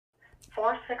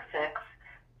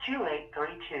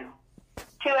466-2832.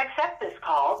 To accept this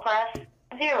call, press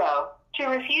 0. To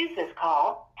refuse this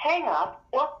call, hang up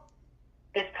or...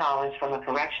 This call is from a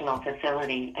correctional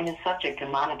facility and is subject to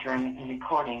monitoring and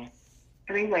recording.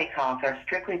 Three-way calls are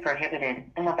strictly prohibited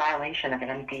and a violation of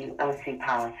MDOC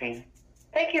policy.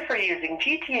 Thank you for using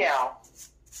GTL.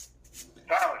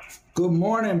 Thomas. Good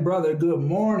morning, brother. Good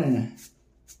morning.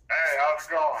 Hey, how's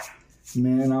it going?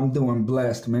 Man, I'm doing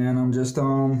blessed, man. I'm just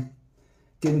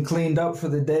getting cleaned up for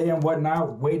the day and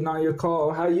whatnot, waiting on your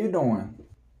call. How you doing?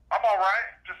 I'm all right.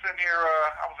 Just in here,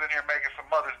 I was in here making some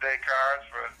Mother's Day cards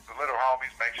for the little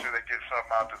homies, make sure they get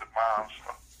something out to the moms.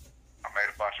 So I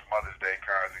made a bunch of Mother's Day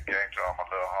cards and gave to all my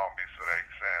little homies so they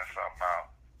can send something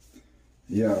out.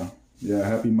 Yeah.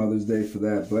 Happy Mother's Day for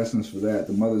that. Blessings for that.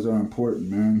 The mothers are important,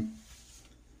 man.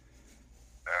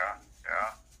 Yeah.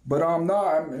 But no,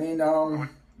 I mean,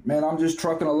 man, I'm just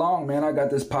trucking along, man. I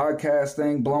got this podcast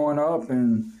thing blowing up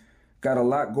and got a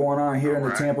lot going on here in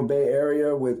the Tampa Bay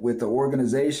area with the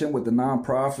organization, with the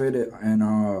nonprofit,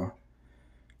 and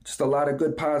just a lot of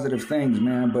good positive things,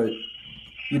 man. But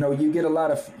you know, you get a lot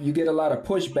of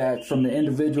pushback from the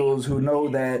individuals who know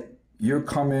that you're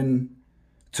coming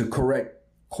to correct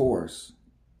course.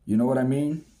 You know what I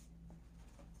mean?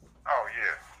 Oh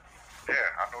yeah,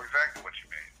 I know exactly what you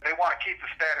mean. They want to keep the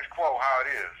status quo how it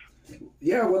is.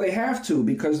 Yeah, well, they have to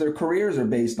because their careers are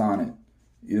based on it.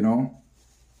 You know.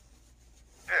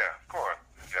 Yeah, of course.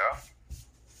 Yeah.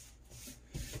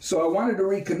 So I wanted to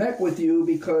reconnect with you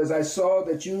because I saw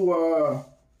that you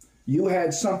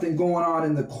had something going on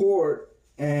in the court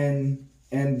and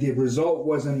the result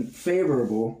wasn't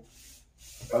favorable.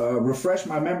 Refresh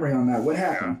my memory on that. What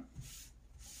happened? Yeah.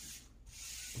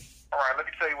 All right, let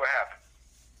me tell you what happened.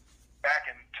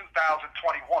 Back in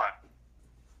 2021, I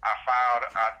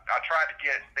tried to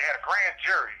get, they had a grand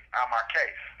jury on my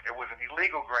case. It was an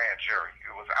illegal grand jury.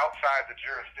 It was outside the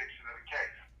jurisdiction of the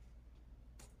case.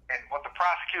 And what the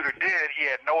prosecutor did, he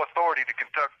had no authority to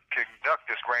conduct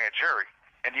this grand jury.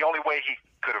 And the only way he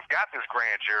could have got this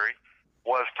grand jury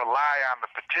was to lie on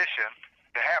the petition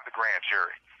to have the grand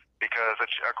jury. Because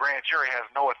a grand jury has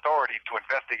no authority to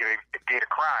investigate a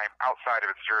crime outside of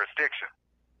its jurisdiction.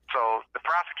 So the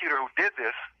prosecutor who did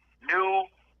this knew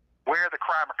where the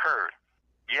crime occurred,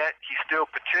 yet he still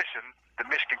petitioned the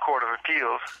Michigan Court of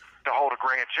Appeals to hold a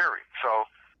grand jury. So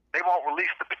they won't release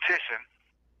the petition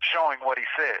showing what he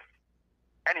said.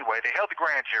 Anyway, they held the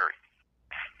grand jury.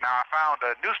 Now I found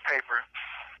a newspaper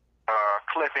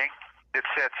clipping that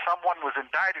said someone was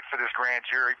indicted for this grand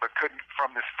jury, but couldn't for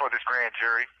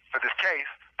this case,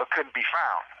 but couldn't be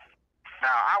found.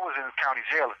 Now I was in the county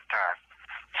jail at the time,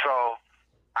 so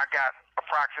I got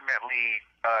approximately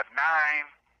 9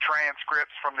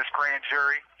 transcripts from this grand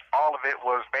jury. All of it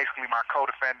was basically my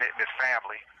co-defendant and his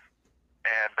family,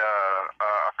 and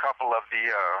a couple of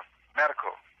the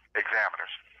medical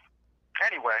examiners.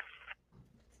 Anyway,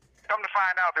 come to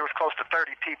find out there was close to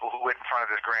 30 people who went in front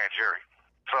of this grand jury.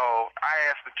 So I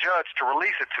asked the judge to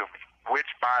release it to me,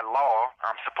 which by law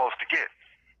I'm supposed to get.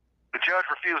 The judge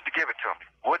refused to give it to me,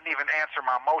 wouldn't even answer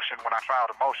my motion when I filed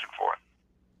a motion for it.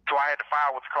 So I had to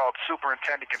file what's called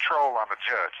superintendent control on the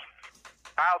judge.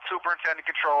 Filed superintendent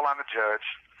control on the judge,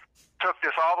 took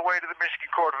this all the way to the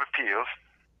Michigan Court of Appeals.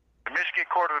 The Michigan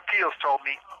Court of Appeals told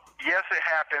me, yes, it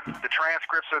happened, the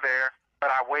transcripts are there,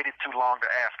 but I waited too long to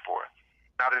ask for it.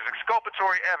 Now there's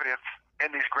exculpatory evidence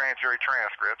in these grand jury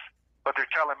transcripts, but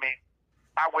they're telling me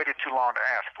I waited too long to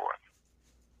ask for it.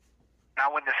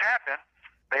 Now when this happened,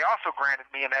 they also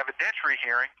granted me an evidentiary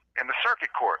hearing in the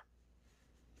circuit court.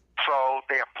 So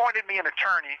they appointed me an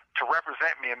attorney to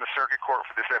represent me in the circuit court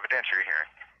for this evidentiary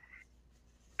hearing.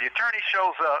 The attorney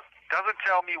shows up, doesn't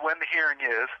tell me when the hearing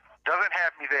is, doesn't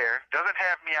have me there, doesn't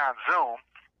have me on Zoom,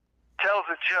 tells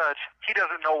the judge he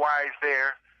doesn't know why he's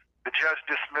there. The judge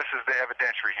dismisses the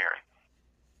evidentiary hearing.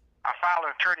 I file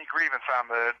an attorney grievance on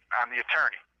the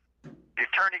attorney. The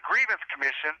Attorney Grievance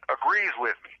Commission agrees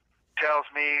with me, tells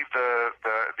me the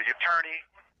attorney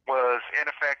was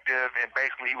ineffective and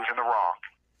basically he was in the wrong.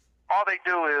 All they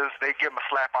do is they give him a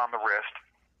slap on the wrist,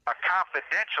 a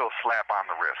confidential slap on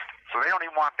the wrist. So they don't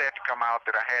even want that to come out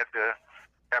that I had the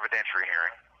evidentiary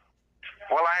hearing.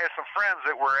 Well, I had some friends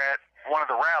that were at one of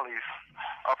the rallies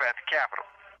up at the Capitol.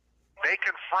 They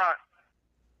confront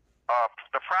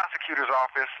the prosecutor's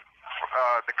office,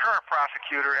 the current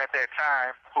prosecutor at that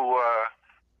time, who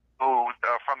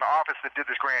from the office that did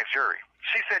this grand jury.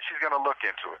 She said she's going to look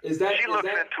into it. She looks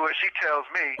into it. She tells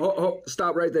me. Oh,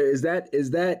 stop right there. Is that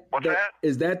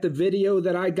the video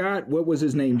that I got? What was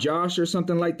his name? Josh or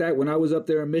something like that? When I was up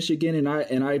there in Michigan and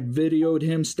I videoed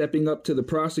him stepping up to the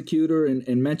prosecutor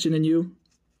and mentioning you.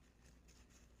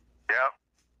 Yep.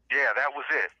 Yeah, that was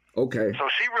it. Okay.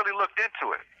 So she really looked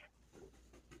into it.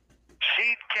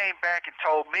 She came back and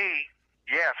told me,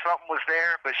 yeah, something was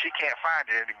there, but she can't find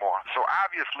it anymore. So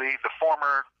obviously the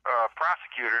former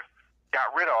prosecutor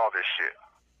got rid of all this shit.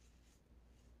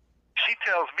 She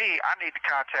tells me I need to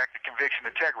contact the Conviction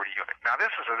Integrity Unit. Now, this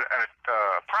is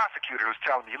a prosecutor who's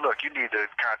telling me, look, you need to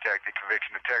contact the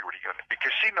Conviction Integrity Unit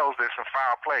because she knows there's some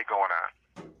foul play going on.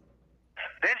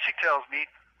 Then she tells me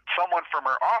someone from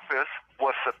her office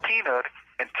was subpoenaed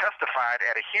and testified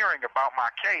at a hearing about my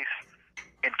case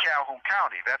in Calhoun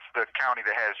County. That's the county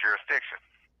that has jurisdiction.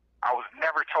 I was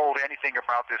never told anything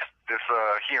about this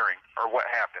hearing or what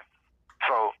happened.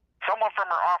 So someone from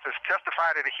her office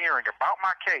testified at a hearing about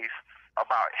my case,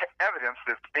 about evidence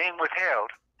that's being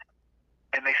withheld,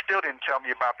 and they still didn't tell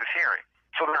me about this hearing.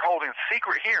 So they're holding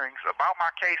secret hearings about my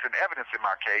case and evidence in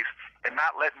my case and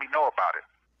not letting me know about it.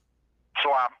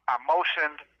 So I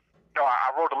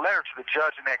wrote a letter to the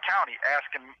judge in that county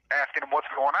asking him what's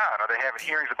going on. Are they having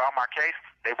hearings about my case?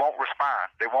 They won't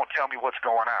respond. They won't tell me what's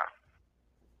going on.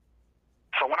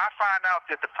 So when I find out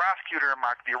that the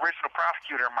original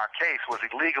prosecutor in my case was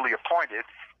illegally appointed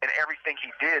and everything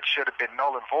he did should have been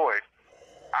null and void,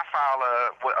 I file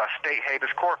a state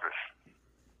habeas corpus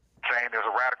saying there's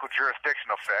a radical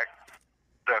jurisdictional effect.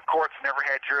 The courts never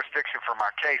had jurisdiction for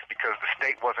my case because the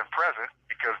state wasn't present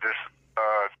because this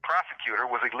prosecutor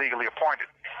was illegally appointed.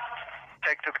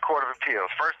 Take to the Court of Appeals.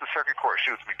 First, the circuit court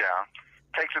shoots me down.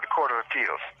 Take to the Court of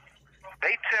Appeals.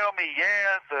 They tell me,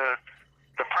 yeah,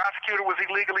 the prosecutor was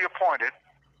illegally appointed.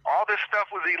 All this stuff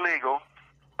was illegal,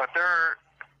 but they're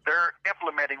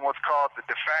implementing what's called the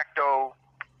de facto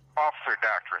officer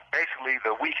doctrine. Basically,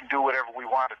 the we can do whatever we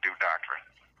want to do doctrine.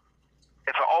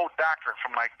 It's an old doctrine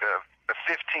from like the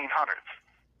 1500s.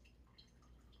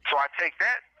 So I take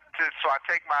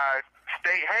my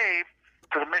state habe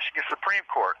to the Michigan Supreme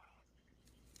Court.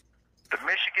 The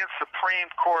Michigan Supreme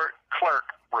Court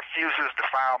clerk refuses to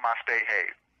file my state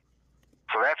habe.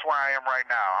 So that's where I am right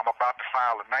now. I'm about to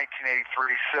file a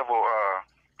 1983 civil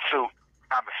suit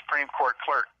on the Supreme Court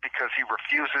clerk because he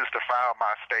refuses to file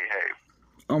my state habe.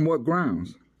 On what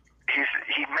grounds? He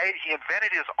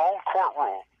invented his own court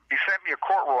rule. He sent me a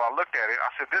court rule. I looked at it.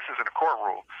 I said, this isn't a court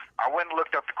rule. I went and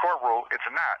looked up the court rule. It's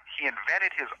not. He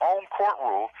invented his own court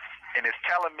rule and is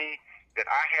telling me that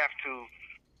I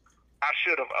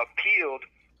should have appealed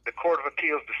the Court of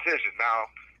Appeals decision.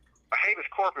 Now, a habeas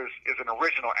corpus is an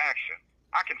original action.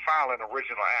 I can file an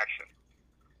original action.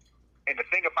 And the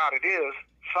thing about it is,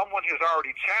 someone has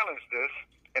already challenged this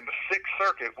in the Sixth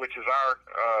Circuit, which is our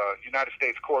United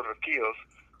States Court of Appeals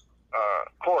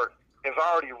court, has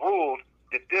already ruled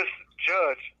that this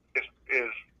judge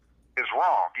is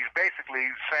wrong. He's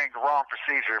basically saying the wrong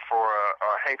procedure for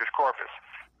a habeas corpus.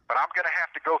 But I'm going to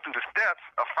have to go through the steps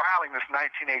of filing this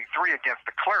 1983 against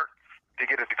the clerk to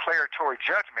get a declaratory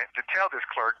judgment to tell this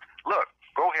clerk, look,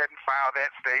 go ahead and file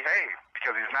that state habe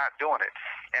because he's not doing it.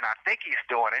 And I think he's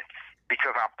doing it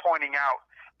because I'm pointing out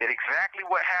that exactly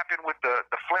what happened with the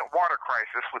Flint water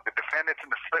crisis, with the defendants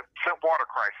in the Flint water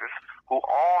crisis, who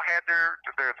all had their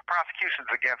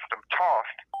prosecutions against them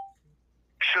tossed,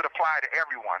 should apply to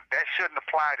everyone. That shouldn't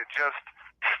apply to just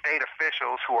state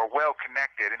officials who are well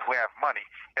connected and who have money.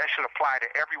 That should apply to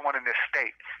everyone in this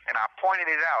state. And I pointed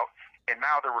it out, and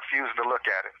now they're refusing to look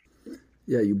at it.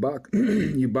 Yeah, you boxed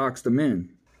them in.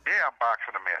 Yeah, I'm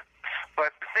boxing them in.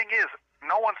 But the thing is,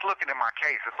 no one's looking at my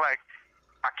case. It's like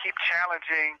I keep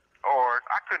challenging, or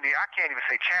I can't even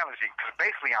say challenging, because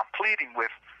basically I'm pleading with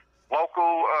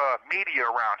local media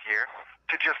around here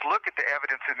to just look at the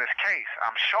evidence in this case.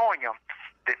 I'm showing them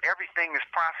that everything this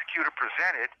prosecutor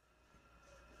presented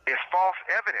is false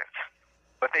evidence,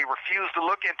 but they refuse to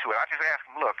look into it. I just ask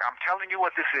them, look, I'm telling you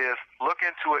what this is, look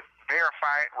into it,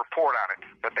 verify it, report on it,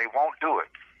 but they won't do it.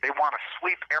 They want to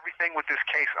sweep everything with this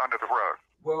case under the rug.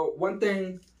 Well, one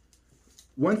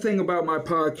thing about my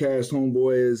podcast,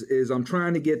 homeboy, is I'm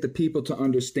trying to get the people to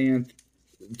understand,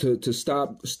 to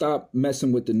stop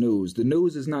messing with the news. The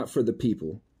news is not for the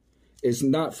people. It's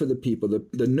not for the people.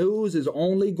 The news is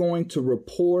only going to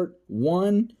report,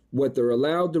 one, what they're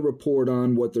allowed to report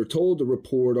on, what they're told to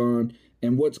report on,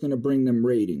 and what's going to bring them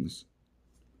ratings.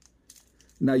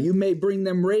 Now, you may bring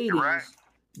them ratings. Right.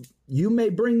 You may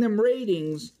bring them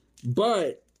ratings,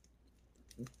 but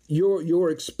you're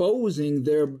exposing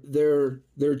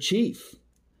their chief.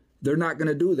 They're not going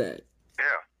to do that.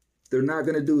 Yeah. They're not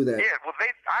going to do that. Yeah, well,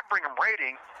 I bring them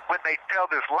ratings when they tell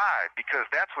this lie, because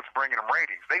that's what's bringing them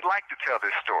ratings. They like to tell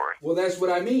this story. Well, that's what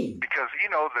I mean. Because,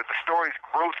 the story's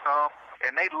gruesome,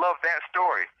 and they love that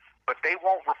story. But they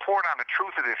won't report on the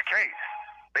truth of this case.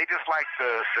 They just like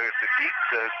the deep,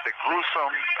 the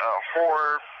gruesome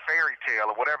horror fairy tale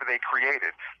or whatever they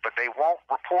created, but they won't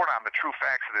report on the true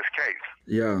facts of this case.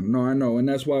 Yeah, no, I know, and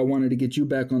that's why I wanted to get you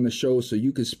back on the show so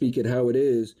you could speak it how it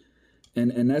is.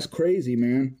 And that's crazy,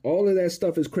 man. All of that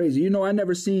stuff is crazy. You know, I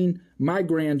never seen my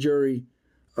grand jury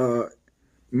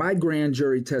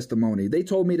testimony. They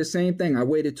told me the same thing. I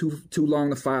waited too long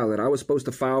to file it. I was supposed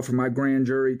to file for my grand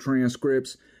jury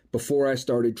transcripts before I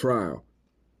started trial,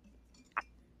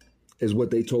 is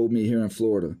what they told me here in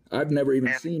Florida. I've never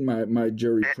even seen my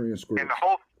jury transcripts. And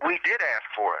we did ask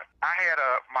for it. I had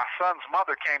my son's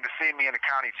mother came to see me in the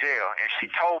county jail, and she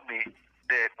told me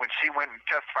that when she went and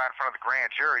testified in front of the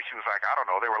grand jury, she was like, I don't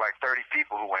know, there were like 30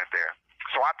 people who went there.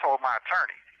 So I told my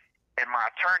attorney, and my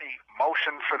attorney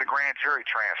motioned for the grand jury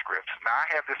transcripts. Now,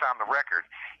 I have this on the record.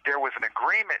 There was an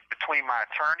agreement between my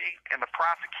attorney and the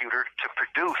prosecutor to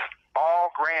produce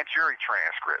all grand jury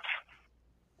transcripts.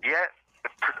 Yet,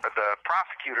 the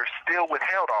prosecutor still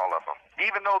withheld all of them,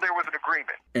 even though there was an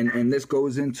agreement. And this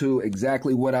goes into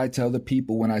exactly what I tell the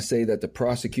people when I say that the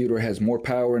prosecutor has more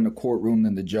power in the courtroom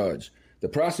than the judge. The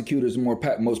prosecutor is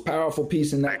the most powerful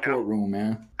piece in that courtroom,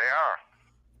 man. They are.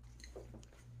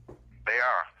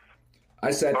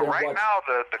 I sat but there right now,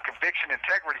 the conviction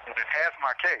integrity unit has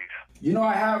my case. You know,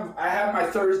 I have my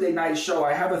Thursday night show.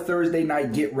 I have a Thursday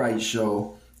night Get Right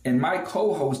show, and my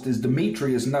co-host is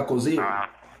Demetrius Knuckles Ear.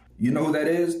 You know who that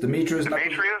is? Demetrius?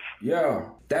 Yeah.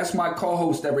 That's my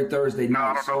co-host every Thursday night. No,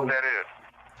 I don't know who that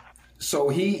is. So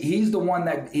he's the one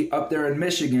that up there in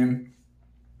Michigan,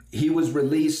 he was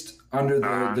released under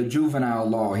the juvenile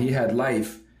law. He had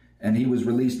life, and he was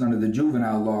released under the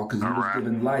juvenile law because he was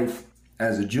given life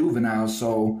as a juvenile.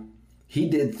 So he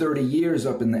did 30 years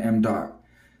up in the MDOC.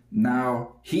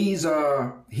 Now he's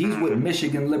with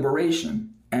Michigan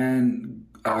Liberation and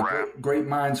Great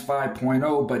Minds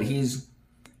 5.0, but he's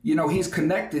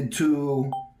connected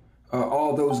to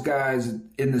all those guys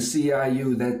in the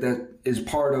CIU that is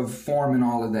part of forming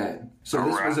all of that. So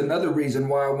this was another reason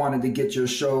why I wanted to get your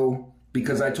show,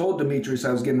 because I told Demetrius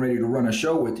I was getting ready to run a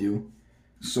show with you,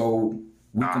 so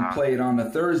we can play it on the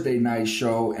Thursday night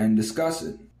show and discuss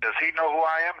it. Does he know who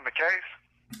I am in the case?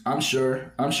 I'm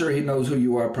sure he knows who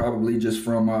you are, probably just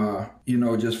from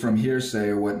hearsay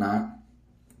or whatnot.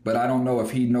 But I don't know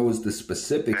if he knows the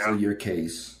specifics of your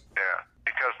case. Yeah,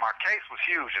 because my case was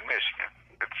huge in Michigan.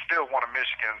 It's still one of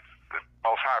Michigan's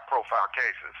most high-profile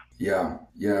cases. Yeah,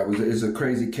 it's a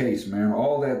crazy case, man.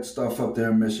 All that stuff up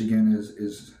there in Michigan is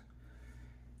it's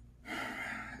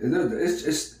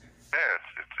just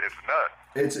it's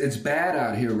nuts. It's bad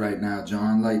out here right now,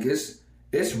 John. Like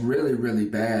it's really, really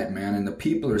bad, man. And the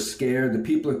people are scared. The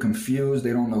people are confused.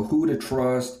 They don't know who to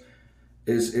trust.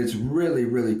 It's really,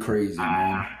 really crazy,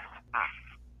 man.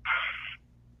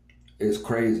 It's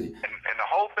crazy. And the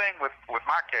whole thing with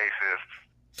my case is,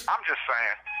 I'm just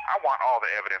saying, I want all the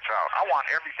evidence out. I want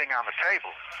everything on the table.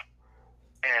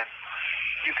 And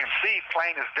you can see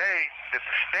plain as day that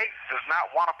the state does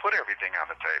not want to put everything on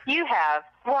the table. You have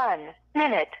 1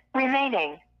 minute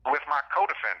remaining. With my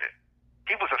co-defendant,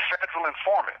 he was a federal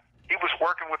informant. He was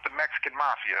working with the Mexican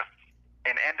mafia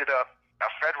and ended up a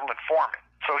federal informant.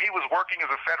 So he was working as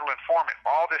a federal informant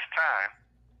all this time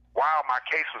while my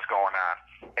case was going on.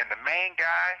 And the main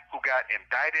guy who got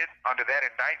indicted under that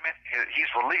indictment,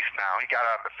 he's released now. He got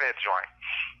out of the Fed joint.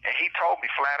 And he told me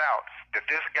flat out that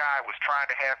this guy was trying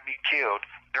to have me killed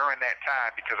during that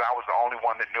time because I was the only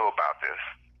one that knew about this.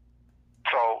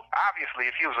 So obviously,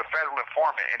 if he was a federal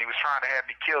informant and he was trying to have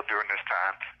me killed during this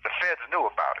time, the feds knew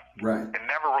about it. Right. And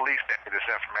never released any of this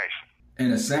information. In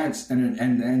a sense, and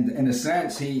in a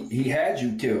sense, he had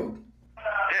you killed.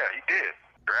 Yeah, he did.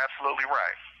 You're absolutely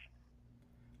right.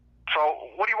 So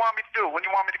what do you want me to do? When do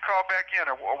you want me to call back in,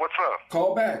 or what's up?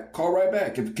 Call back. Call right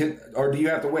back. Or do you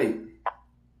have to wait?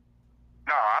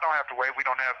 No, I don't have to wait. We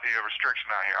don't have the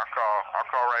restriction out here. I'll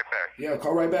call right back. Yeah,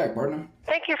 call right back, partner.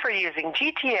 Thank you for using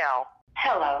GTL.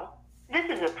 Hello. This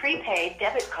is a prepaid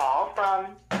debit call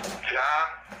from John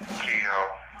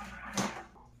Kehoe.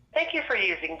 Thank you for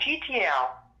using GTL.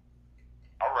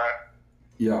 All right.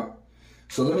 Yeah.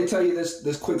 So let me tell you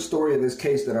this quick story of this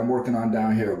case that I'm working on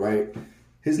down here, right?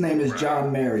 His name is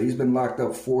John Merritt. He's been locked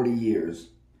up 40 years.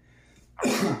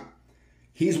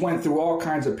 He's went through all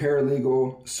kinds of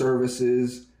paralegal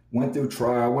services, went through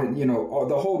trial,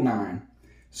 the whole nine.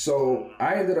 So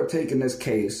I ended up taking this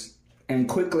case, and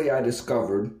quickly I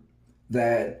discovered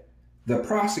that the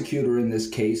prosecutor in this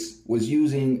case was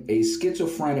using a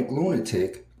schizophrenic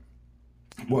lunatic.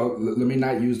 Well, let me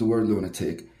not use the word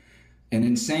lunatic. An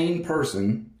insane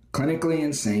person, clinically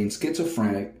insane,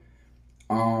 schizophrenic,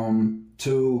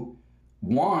 to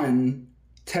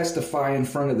testify in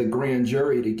front of the grand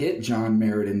jury to get John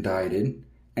Merritt indicted,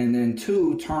 and then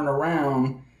 2, turn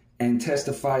around and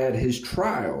testify at his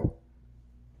trial.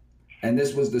 And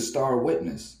this was the star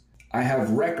witness. I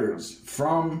have records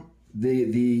from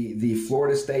the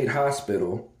Florida State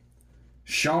Hospital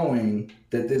showing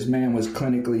that this man was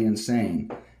clinically insane,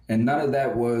 and none of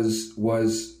that was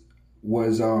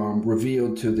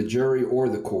revealed to the jury or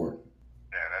the court.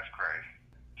 Yeah, that's crazy.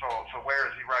 So where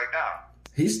is he right now?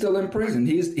 He's still in prison.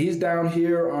 He's down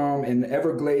here in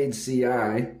Everglades,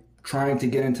 CI, trying to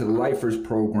get into the Lifers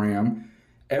program.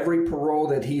 Every parole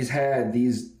that he's had,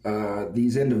 these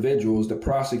individuals, the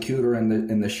prosecutor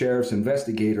and the sheriff's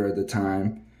investigator at the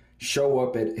time, show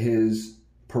up at his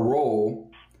parole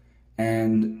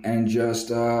and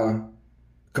just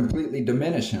completely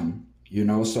diminish him. You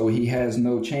know, so he has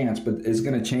no chance. But it's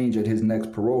going to change at his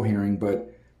next parole hearing.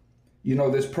 But you know,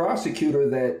 this prosecutor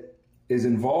that is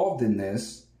involved in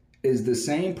this is the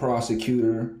same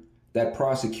prosecutor that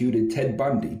prosecuted Ted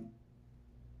Bundy.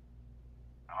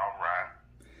 All right.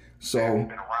 So yeah, he's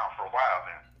been around for a while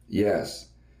then. Yes,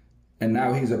 and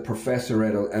now he's a professor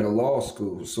at a law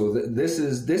school. So this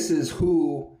is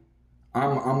who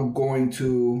I'm going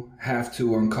to have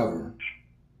to uncover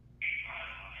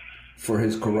for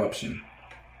his corruption.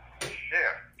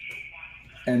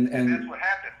 Yeah. And that's what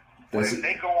happened. When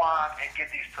they go on and get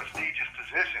these prestigious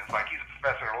positions, like he's a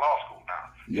professor at a law school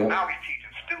now. Yep. Now he's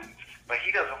teaching students, but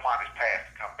he doesn't want his past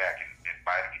to come back and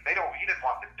bite him. He doesn't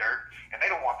want the dirt, and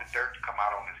they don't want the dirt to come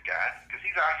out on this guy because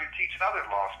he's out here teaching other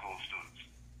law school students.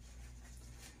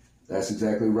 That's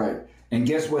exactly right. And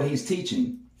guess what he's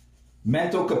teaching?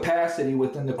 Mental capacity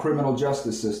within the criminal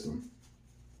justice system.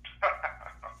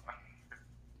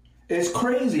 It's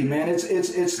crazy, man.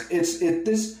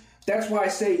 That's why I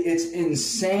say it's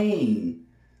insane.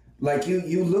 Like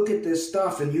you look at this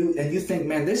stuff and you think,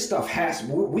 man, this stuff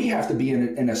we have to be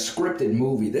in a scripted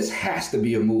movie. This has to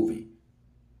be a movie.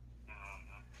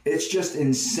 It's just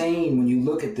insane when you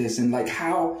look at this and like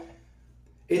how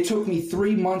it took me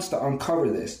 3 months to uncover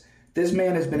this. This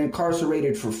man has been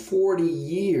incarcerated for 40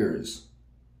 years.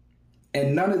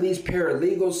 And none of these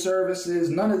paralegal services,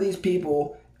 none of these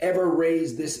people ever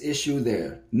raised this issue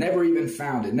there. Never even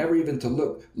found it. Never even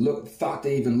thought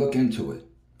to even look into it.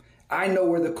 I know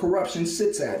where the corruption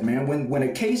sits at, man. When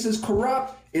a case is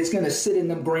corrupt, it's going to sit in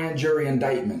them grand jury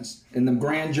indictments, in them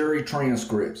grand jury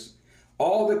transcripts.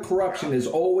 All the corruption is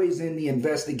always in the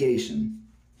investigation.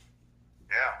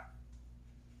 Yeah.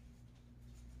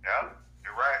 Yeah,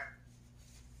 you're right.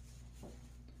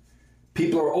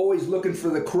 People are always looking for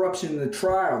the corruption in the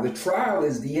trial. The trial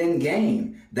is the end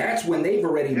game. That's when they've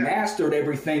already mastered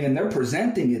everything and they're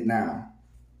presenting it now.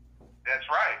 That's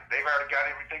right. They've already got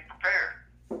everything prepared.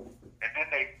 And then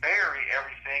they bury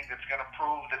everything that's going to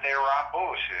prove that they were on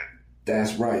bullshit.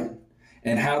 That's right.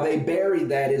 And how they bury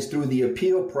that is through the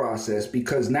appeal process,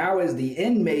 because now as the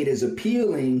inmate is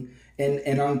appealing and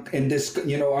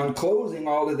unclosing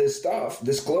all of this stuff,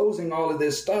 disclosing all of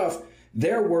this stuff,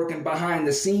 they're working behind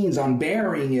the scenes on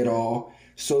burying it all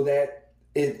so that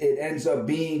it ends up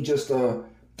being just a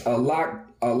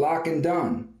lock and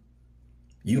done.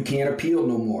 You can't appeal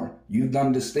no more. You've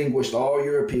done distinguished all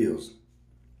your appeals.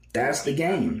 That's the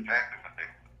game. Exactly what they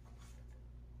do.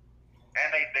 And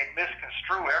they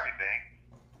misconstrue everything.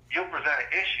 You'll present an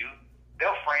issue,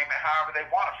 they'll frame it however they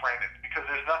want to frame it because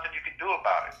there's nothing you can do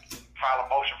about it. File a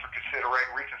motion for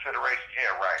reconsideration.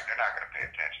 Yeah, right. They're not going to pay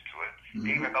attention to it,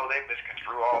 even though they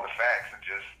misconstrue all the facts and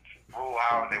just rule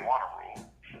however they want to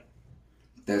rule.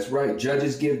 That's right.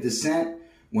 Judges give dissent.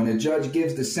 When a judge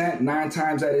gives dissent, 9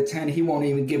 times out of 10, he won't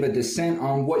even give a dissent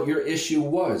on what your issue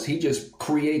was. He just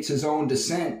creates his own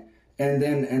dissent and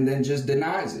then just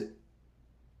denies it.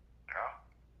 Yeah.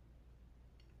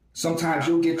 Sometimes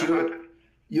you'll get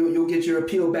your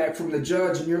appeal back from the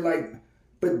judge, and you're like,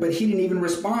 but he didn't even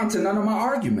respond to none of my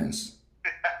arguments.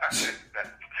 And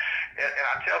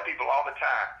I tell people all the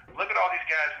time, look at all these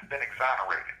guys who've been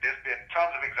exonerated. There's been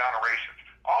tons of exonerations.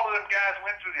 All of them guys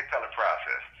went through the appellate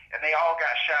process, and they all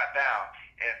got shot down.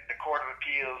 And the Court of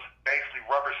Appeals basically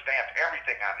rubber stamped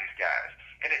everything on these guys.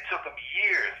 And it took them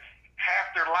years,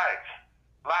 half their lives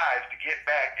to get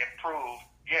back and prove,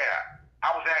 yeah,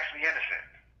 I was actually innocent.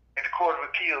 And the Court of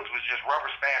Appeals was just rubber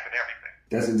stamping everything.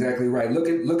 That's exactly right.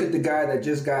 Look at the guy that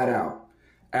just got out.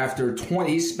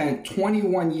 He spent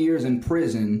 21 years in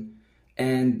prison,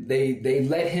 and they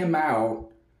let him out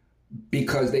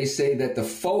because they say that the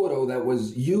photo that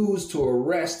was used to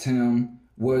arrest him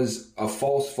was a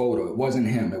false photo. It wasn't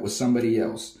him. It was somebody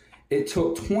else. It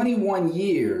took 21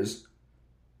 years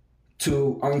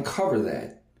to uncover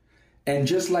that. And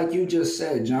just like you just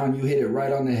said, John, you hit it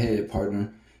right on the head,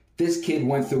 partner. This kid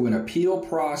went through an appeal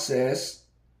process.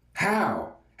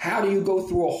 How? How do you go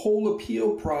through a whole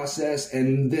appeal process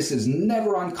and this is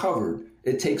never uncovered?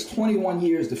 It takes 21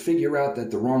 years to figure out that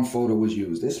the wrong photo was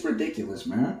used. It's ridiculous,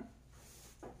 man.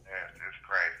 Yeah, it's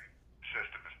crazy. The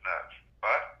system is nuts.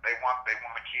 But they want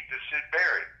to keep this shit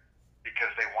buried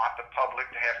because they want the public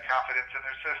to have confidence in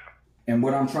their system. And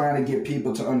what I'm trying to get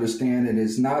people to understand, and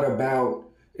it's not about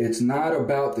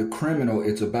the criminal,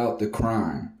 it's about the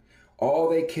crime. All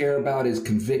they care about is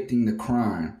convicting the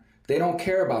crime. They don't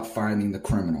care about finding the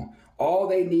criminal. All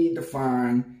they need to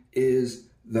find is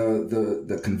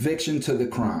the conviction to the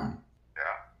crime. Yeah,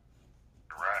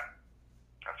 you're right.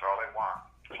 That's all they want.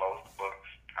 Close the books,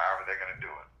 however they're going to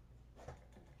do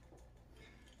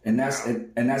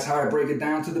it. And that's how I break it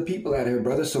down to the people out here,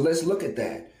 brother. So let's look at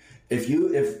that.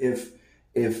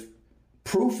 If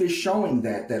proof is showing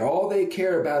that all they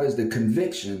care about is the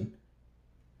conviction,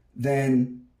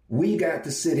 then we got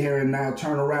to sit here and now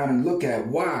turn around and look at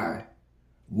why.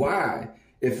 Why?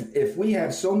 If we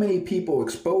have so many people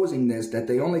exposing this that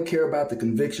they only care about the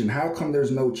conviction, how come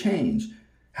there's no change?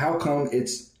 How come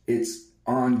it's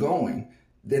ongoing?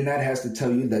 Then that has to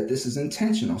tell you that this is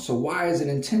intentional. So why is it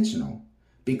intentional?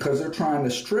 Because they're trying to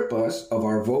strip us of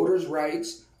our voters'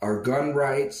 rights, our gun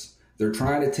rights. They're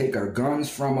trying to take our guns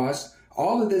from us.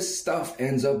 All of this stuff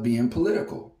ends up being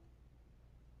political.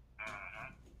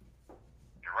 Mm-hmm.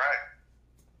 You're right.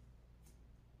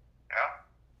 Yeah.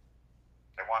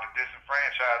 They want to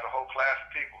disenfranchise a whole class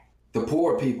of people. The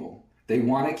poor people. They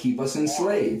want to keep us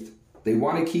enslaved. They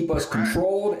want to keep us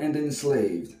controlled and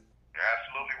enslaved. You're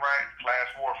absolutely right. Class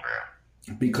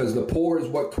warfare. Because the poor is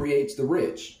what creates the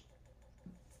rich.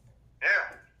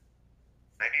 Yeah.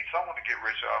 They need someone to get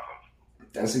rich off of.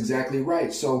 That's exactly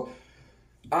right. So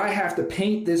I have to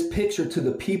paint this picture to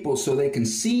the people so they can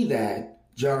see that,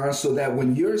 John, so that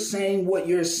when you're saying what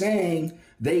you're saying,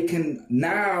 they can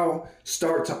now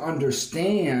start to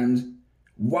understand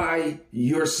why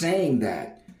you're saying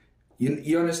that.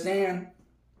 You understand?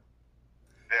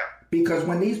 Yeah. Because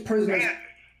when these prisoners...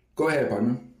 Go ahead,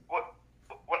 partner. What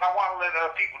I want to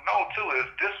let people know, too, is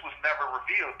this was never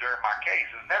revealed during my case.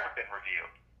 It's never been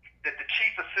revealed. That the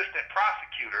chief assistant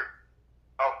prosecutor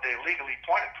of the legally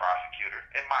appointed prosecutor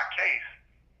in my case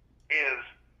is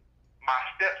my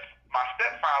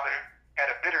stepfather had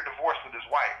a bitter divorce with his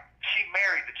wife. She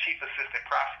married the chief assistant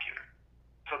prosecutor.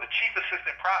 So the chief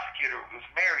assistant prosecutor was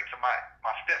married to my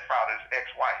stepfather's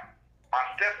ex-wife. My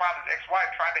stepfather's ex-wife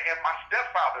tried to have my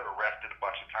stepfather arrested a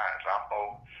bunch of times on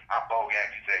bogus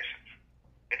accusations.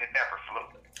 And it never flew.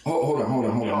 Hold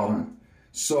on.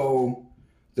 So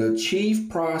the chief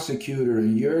prosecutor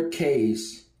in your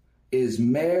case is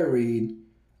married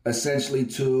essentially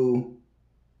to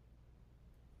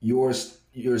your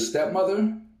stepmother?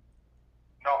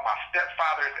 No, my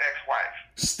stepfather's ex-wife.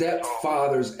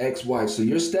 Stepfather's ex-wife. So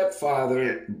your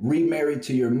stepfather remarried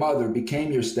to your mother,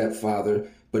 became your stepfather,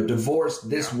 but divorced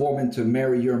this woman to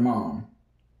marry your mom.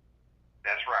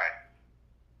 That's right.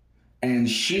 And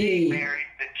she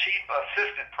married the chief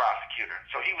assistant prosecutor.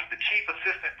 So he was the chief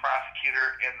assistant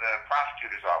prosecutor in the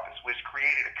prosecutor's office, which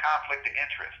created a conflict of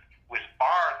interest, which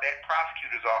barred that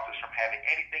prosecutor's office from having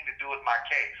anything to do with my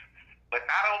case. But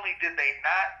not only did they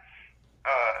not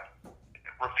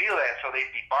reveal that so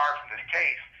they'd be barred from this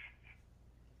case,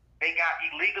 they got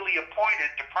illegally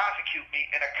appointed to prosecute me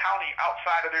in a county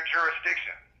outside of their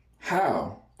jurisdiction.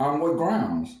 How? On what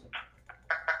grounds?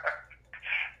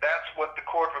 That's what the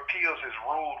Court of Appeals has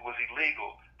ruled was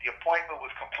illegal. The appointment was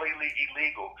completely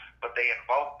illegal, but they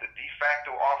invoked the de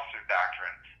facto officer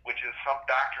doctrine, which is some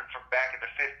doctrine from back in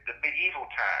the medieval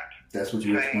times. That's what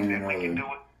you were explaining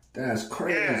earlier. That's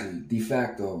crazy. Yeah. De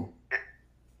facto.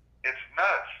 It's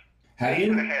nuts. It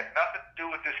had nothing to do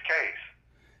with this case.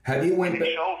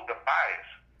 It shows the bias.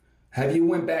 Have you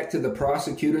went back to the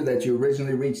prosecutor that you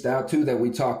originally reached out to, that we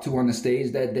talked to on the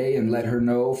stage that day, and let her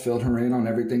know, filled her in on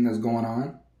everything that's going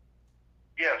on?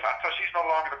 Yes, I thought she's no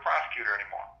longer the prosecutor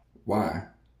anymore. Why?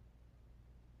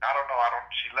 I don't know.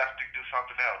 She left to do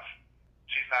something else.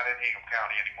 She's not in Ingham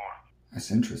County anymore. That's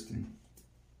interesting.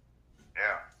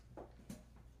 Yeah.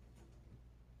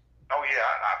 Oh, yeah.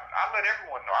 I let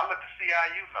everyone know. I let the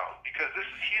CIU know, because this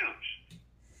is huge.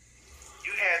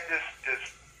 You had this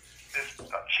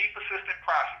chief assistant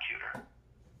prosecutor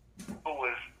who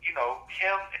was,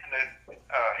 him and the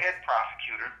head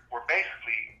prosecutor were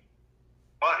basically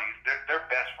buddies. They're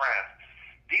best friends.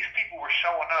 These people were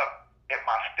showing up at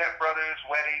my stepbrother's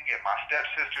wedding, at my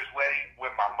stepsister's wedding,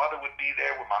 when my mother would be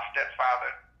there with my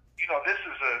stepfather. This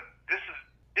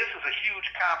is a huge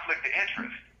conflict of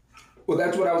interest. Well,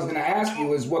 that's what I was going to ask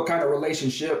you, is what kind of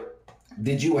relationship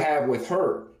did you have with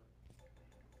her?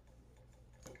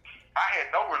 I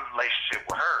had no relationship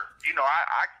with her. You know,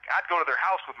 I'd go to their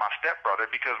house with my stepbrother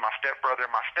because my stepbrother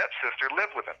and my stepsister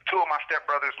lived with them. Two of my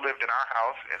stepbrothers lived in our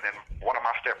house, and then one of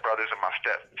my stepbrothers and my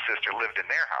stepsister lived in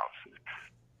their house.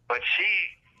 But she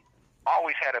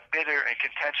always had a bitter and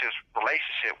contentious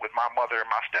relationship with my mother and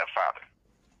my stepfather.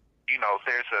 You know,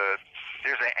 there's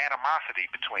an animosity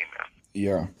between them.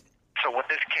 Yeah. So when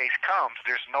this case comes,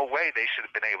 there's no way they should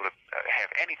have been able to have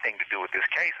anything to do with this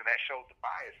case, and that shows the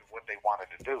bias of what they wanted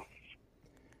to do.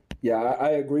 Yeah,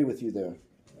 I agree with you there.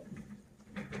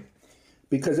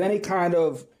 Because any kind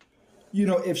of, you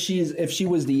know, if she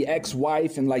was the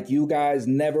ex-wife and like you guys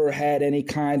never had any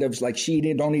kind of, like she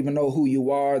don't even know who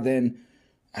you are, then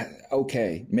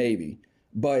okay, maybe.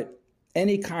 But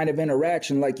any kind of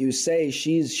interaction, like you say,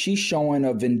 she's showing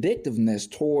a vindictiveness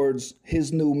towards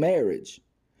his new marriage.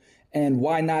 And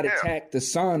why not attack the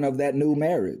son of that new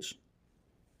marriage?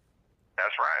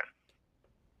 That's right.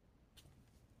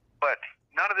 But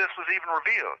none of this was even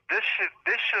revealed. This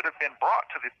should have been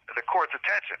brought to the court's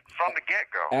attention from the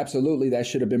get-go. Absolutely, that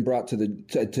should have been brought to the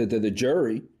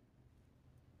jury.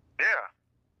 Yeah.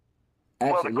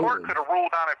 Absolutely. Well, the court could have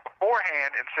ruled on it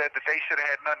beforehand and said that they should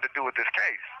have had nothing to do with this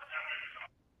case.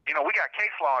 You know, we got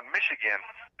case law in Michigan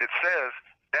that says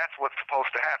that's what's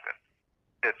supposed to happen.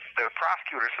 That the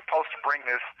prosecutor is supposed to bring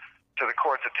this to the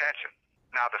court's attention.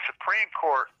 Now, the Supreme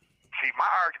Court, see, my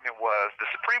argument was the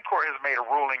Supreme Court has made a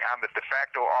ruling on the de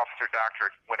facto officer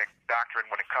doctrine when it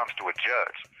comes to a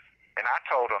judge. And I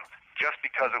told them just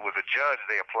because it was a judge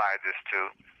they applied this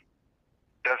to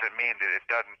doesn't mean that it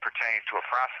doesn't pertain to a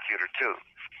prosecutor too.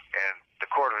 And the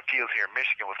Court of Appeals here in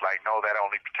Michigan was like, no, that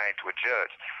only pertained to a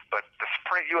judge. But the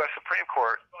U.S. Supreme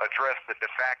Court addressed the de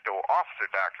facto officer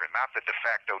doctrine, not the de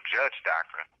facto judge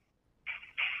doctrine.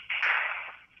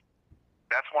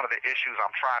 That's one of the issues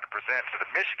I'm trying to present to the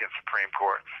Michigan Supreme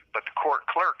Court, but the court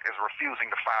clerk is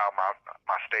refusing to file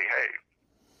my state habeas.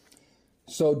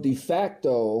 So de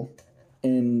facto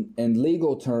in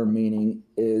legal term meaning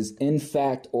is in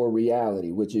fact or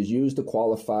reality, which is used to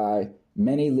qualify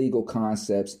many legal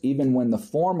concepts, even when the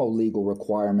formal legal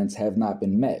requirements have not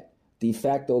been met. De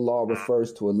facto law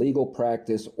refers to a legal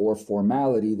practice or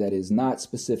formality that is not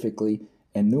specifically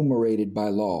enumerated by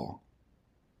law.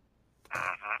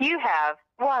 You have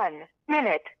 1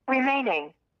 minute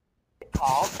remaining.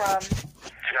 Call from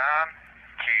John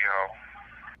Kehoe.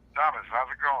 Thomas,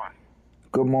 how's it going?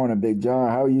 Good morning, Big John.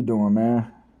 How are you doing, man?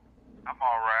 I'm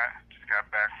all right. Just got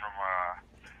back from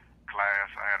class.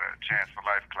 I had a Chance for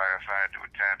Life class I had to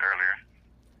attend earlier.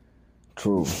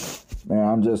 True. Man,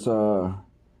 I'm just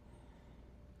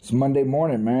it's Monday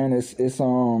morning, man.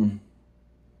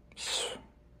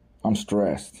 I'm stressed.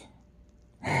 Stressed?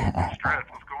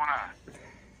 What's going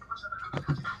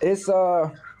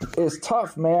on? It's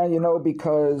tough, man, you know,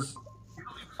 because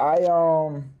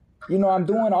I'm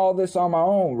doing all this on my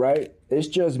own, right? It's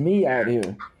just me out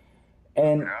here.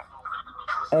 And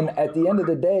at the end of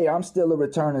the day, I'm still a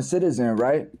returning citizen,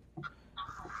 right?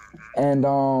 And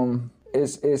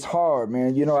it's hard,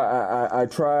 man. You know, I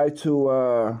try to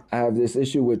I have this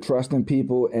issue with trusting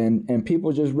people, and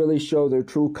people just really show their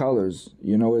true colors.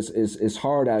 You know, it's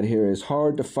hard out here. It's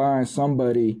hard to find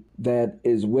somebody that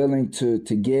is willing to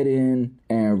get in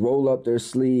and roll up their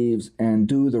sleeves and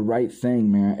do the right thing,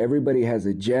 man. Everybody has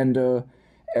agenda.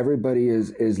 Everybody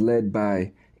is led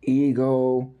by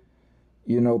ego.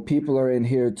 You know, people are in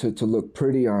here to look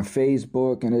pretty on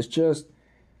Facebook, and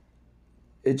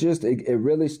it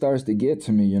really starts to get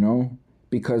to me, you know,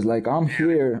 because like I'm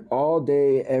here all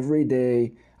day, every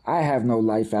day. I have no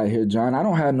life out here, John. I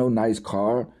don't have no nice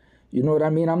car. You know what I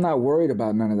mean? I'm not worried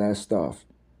about none of that stuff.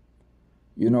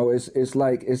 You know, it's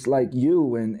like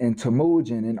you and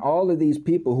Temujin and all of these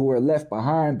people who are left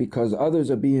behind because others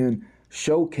are being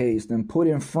showcased and put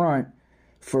in front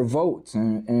for votes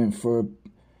and for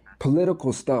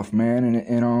political stuff, man.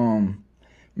 And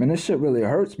man, this shit really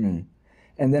hurts me.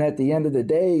 And then at the end of the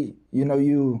day, you know,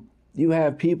 you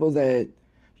have people that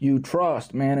you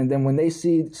trust, man. And then when they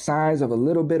see signs of a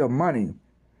little bit of money,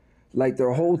 like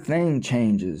their whole thing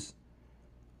changes.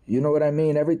 You know what I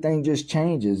mean? Everything just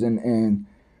changes. And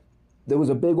there was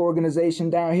a big organization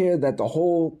down here that the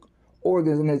whole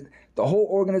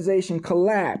organization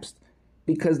collapsed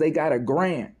because they got a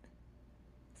grant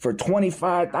for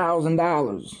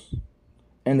 $25,000.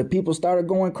 And the people started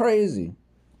going crazy.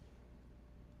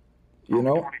 You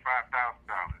know?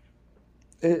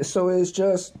 $25,000. So it's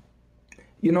just,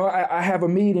 you know, I have a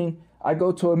meeting. I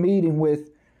go to a meeting with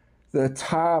the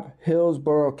top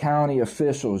Hillsborough County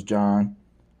officials, John,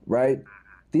 right?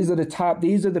 These are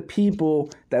the people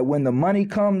that when the money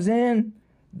comes in,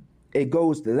 it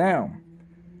goes to them.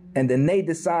 And then they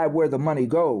decide where the money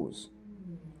goes.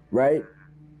 right?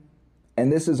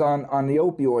 And this is on the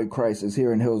opioid crisis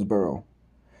here in Hillsborough.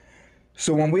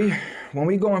 So when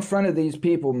we go in front of these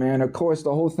people, man, of course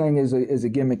the whole thing is a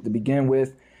gimmick to begin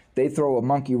with. They throw a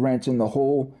monkey wrench in the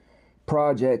whole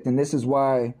project, and this is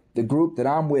why the group that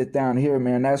I'm with down here,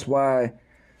 man, that's why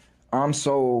I'm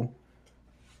so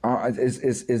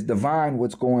it's divine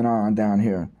what's going on down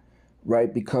here,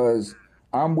 right? Because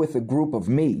I'm with a group of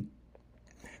me.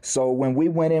 So when we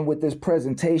went in with this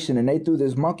presentation and they threw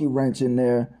this monkey wrench in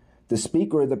there, the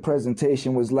speaker of the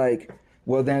presentation was like,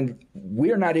 well, then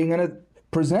we're not even going to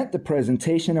present the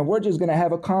presentation and we're just going to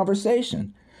have a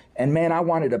conversation. And man, I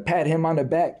wanted to pat him on the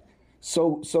back.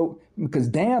 So because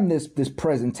damn this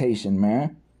presentation,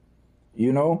 man,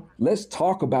 you know, let's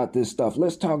talk about this stuff.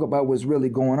 Let's talk about what's really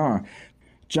going on.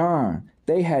 John,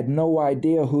 they had no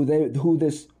idea who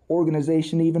this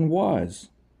organization even was.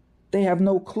 They have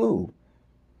no clue.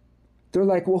 They're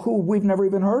like, well, who? We've never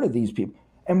even heard of these people.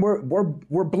 And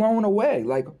we're blown away.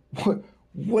 Like,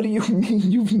 what do you mean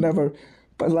you've never?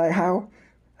 But like, how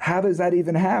does that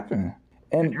even happen?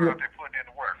 And you're out there putting in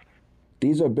the work.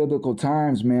 These are biblical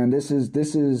times, man. This is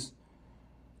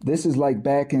like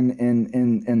back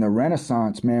in the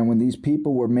Renaissance, man, when these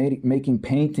people were making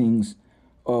paintings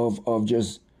of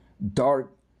just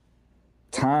dark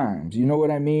times. You know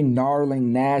what I mean?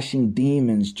 Gnarling, gnashing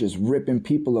demons just ripping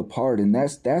people apart. And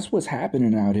that's what's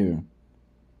happening out here.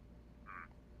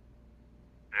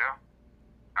 Yeah.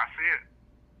 I see it.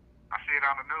 I see it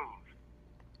on the news.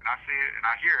 And I see it and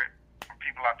I hear it from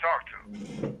people I talk to.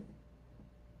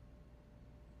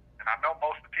 And I know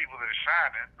most of the people that are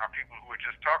shining are people who are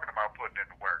just talking about putting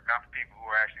in the work, not the people who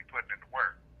are actually putting in the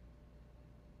work.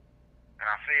 And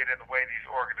I see it in the way these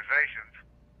organizations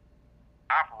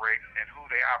operate and who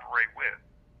they operate with.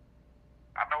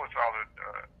 I know it's all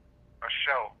a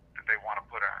show that they want to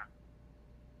put on.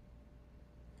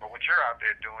 But what you're out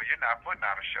there doing, you're not putting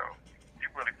on a show.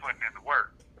 You're really putting in the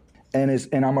work.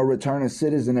 And I'm a returning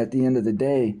citizen at the end of the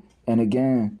day. And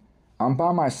again, I'm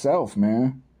by myself,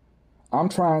 man. I'm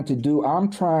trying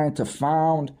to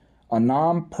found a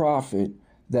nonprofit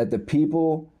that the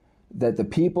people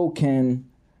can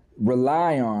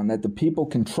rely on, that the people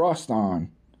can trust on,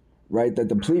 right? That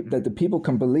the people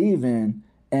can believe in,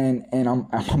 and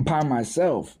I'm by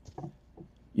myself.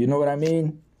 You know what I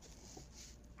mean?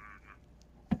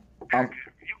 You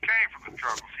came from the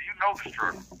struggle, so you know the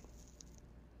struggle.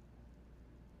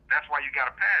 That's why you got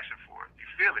a passion for it. You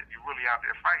feel it. You're really out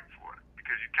there fighting for it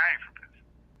because you came from this.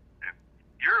 And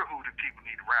you're who the people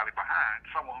need to rally behind,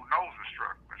 someone who knows the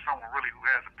struggle, and someone really who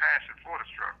has a passion for the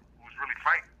struggle, who's really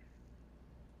fighting.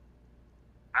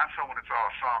 Not someone that's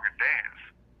all song and dance.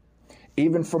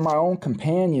 Even for my own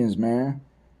companions, man.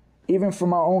 Even for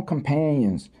my own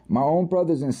companions. My own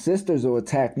brothers and sisters will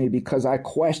attack me because I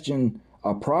question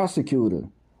a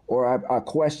prosecutor, or I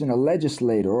question a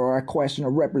legislator, or I question a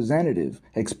representative,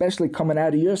 especially coming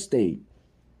out of your state.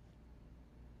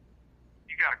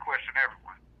 You got to question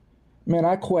everyone. Man,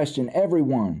 I question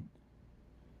everyone.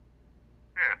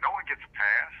 Yeah, no one gets a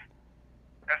pass.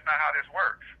 That's not how this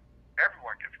works.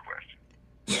 Everyone gets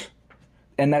questioned.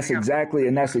 And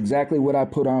that's exactly what I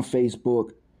put on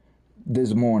Facebook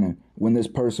this morning when this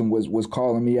person was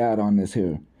calling me out on this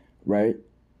here, right?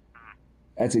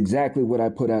 That's exactly what I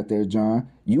put out there, John.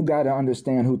 You got to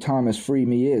understand who Thomas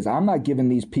Freeme is. I'm not giving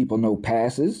these people no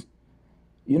passes.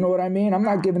 You know what I mean? I'm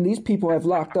not giving these people have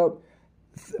locked up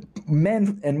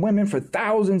men and women for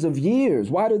thousands of years.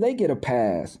 Why do they get a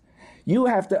pass? You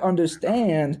have to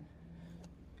understand,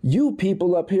 you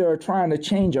people up here are trying to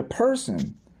change a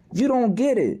person. You don't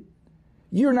get it.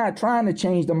 You're not trying to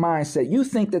change the mindset. You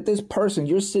think that this person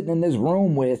you're sitting in this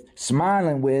room with,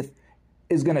 smiling with,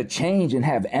 is going to change and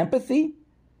have empathy?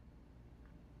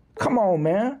 Come on,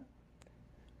 man.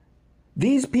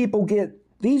 These people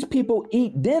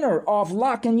eat dinner off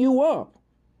locking you up.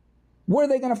 Where are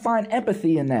they going to find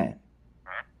empathy in that?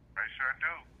 They sure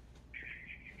do.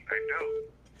 They do.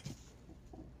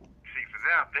 See, for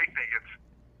them, they think it's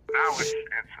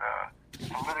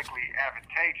politically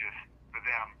advantageous for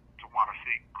them to want to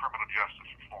seek criminal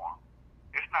justice reform.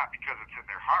 It's not because it's in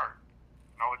their heart.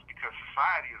 No, it's because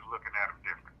society is looking at them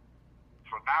different.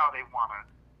 So now they want to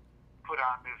put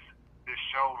on this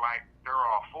show like they're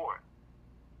all for it.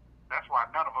 That's why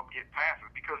none of them get passes,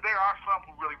 because there are some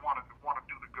who really want to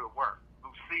do the good work,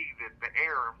 who see the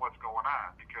error in what's going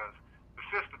on, because the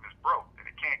system is broke and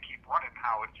it can't keep running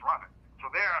how it's running.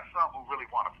 So there are some who really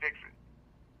want to fix it,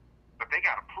 but they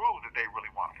got to prove that they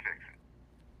really want to fix it.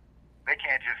 They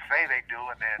can't just say they do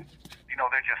and then,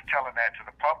 they're just telling that to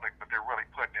the public, but they're really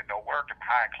putting in no work, and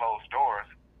behind closed doors,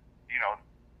 you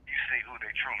see who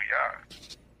they truly are.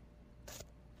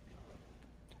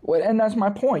 Well, and that's my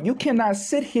point. You cannot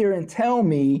sit here and tell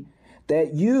me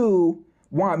that you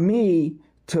want me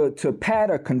to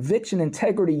pat a conviction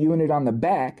integrity unit on the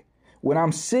back when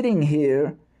I'm sitting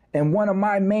here and one of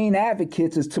my main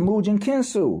advocates is Temujin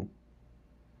Kinsu.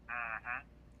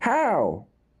 How?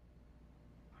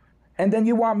 And then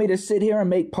you want me to sit here and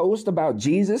make posts about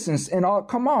Jesus and all?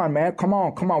 Come on, man. Come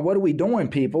on. What are we doing,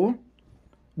 people?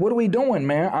 What are we doing,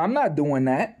 man? I'm not doing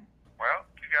that. Well,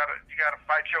 you gotta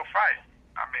fight your fight.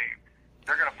 I mean,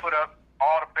 they're gonna put up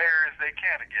all the barriers they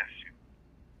can against you.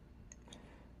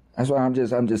 That's why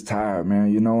I'm just tired,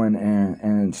 man. You know,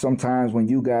 and sometimes when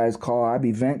you guys call, I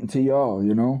be venting to y'all,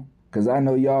 you know, because I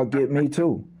know y'all get me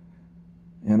too.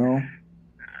 You know.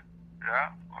 Yeah.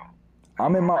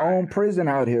 I'm in my own prison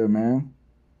out here, man.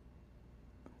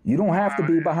 You don't have to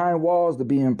be behind walls to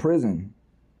be in prison.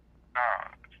 No,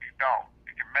 you don't.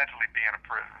 You can mentally be in a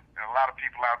prison. And a lot of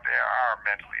people out there are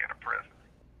mentally in a prison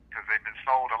because they've been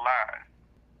sold a lie.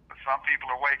 But some people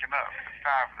are waking up. It's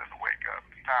time for them to wake up.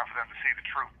 It's time for them to see the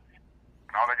truth.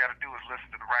 And all they got to do is listen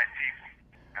to the right people.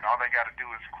 And all they got to do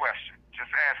is question.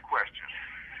 Just ask questions.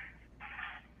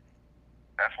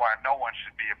 That's why no one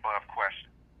should be above question.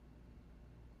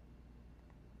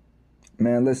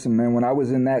 Man, listen, man, when I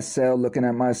was in that cell looking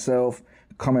at myself,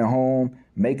 coming home,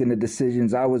 making the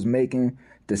decisions I was making,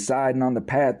 deciding on the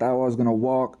path I was going to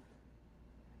walk,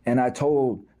 and I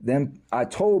told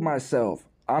myself,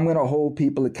 I'm going to hold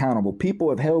people accountable. People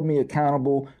have held me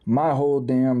accountable my whole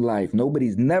damn life.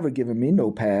 Nobody's never given me no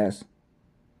pass.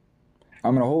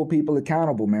 I'm going to hold people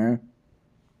accountable, man.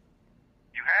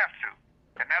 You have to.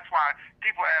 And that's why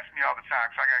people ask me all the time,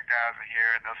 because I got guys in here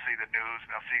and they'll see the news and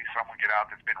they'll see someone get out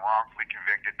that's been wrongfully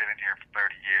convicted, been in here for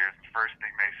 30 years. The first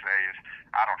thing they say is,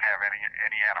 I don't have any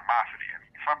animosity. And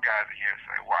some guys in here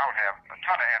say, well, I would have a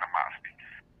ton of animosity.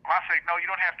 Well, I say, no, you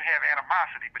don't have to have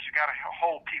animosity, but you got to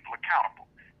hold people accountable.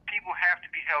 People have to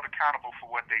be held accountable for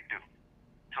what they do.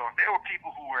 So if there were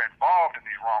people who were involved in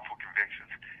these wrongful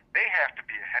convictions, they have to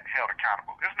be held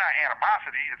accountable. It's not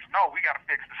animosity. It's no, we got to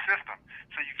fix the system.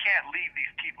 So you can't leave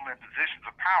these people in positions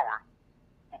of power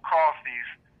who cause these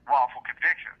wrongful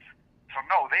convictions. So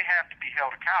no, they have to be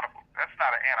held accountable. That's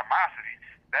not an animosity.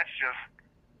 That's just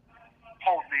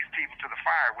holding these people to the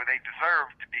fire where they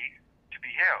deserve to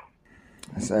be held.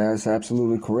 That's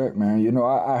absolutely correct, man. You know,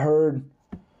 I heard,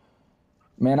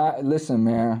 man,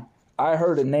 I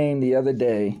heard a name the other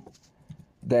day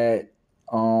that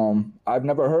I've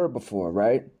never heard before,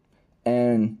 right?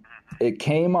 And it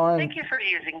came on. Thank you for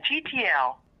using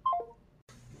GTL.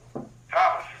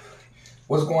 Thomas.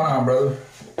 What's going on, brother?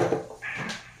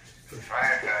 Same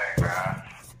thing, man.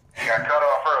 You got cut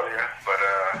off earlier, but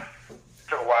it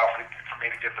took a while for me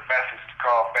to get the message to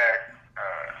call back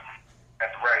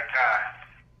at the right time.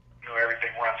 You know, everything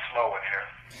runs slow in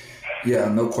here. Yeah,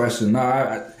 no question.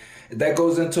 No, that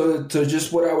goes into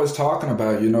just what I was talking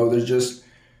about. You know, there's just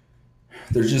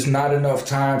not enough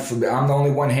time for. I'm the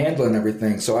only one handling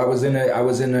everything. So I was in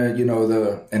a you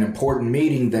know an important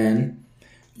meeting then.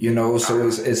 You know, so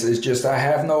it's just I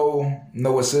have no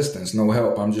assistance, no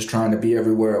help. I'm just trying to be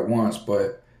everywhere at once,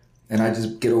 and I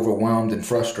just get overwhelmed and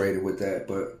frustrated with that.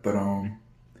 But Well,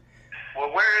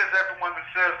 where is everyone that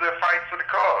says they're fighting for the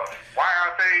cause? Why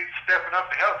aren't they stepping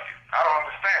up to help you? I don't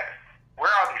understand it.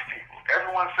 Where are these people?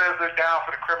 Everyone says they're down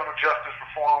for the criminal justice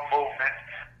reform movement,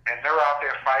 and they're out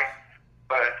there fighting.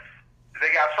 But they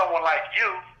got someone like you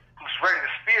who's ready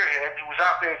to spearhead, who's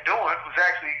out there doing, who's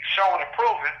actually showing and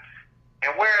proving.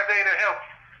 And where are they to help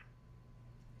you?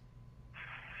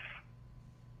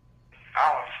 I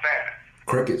don't understand it.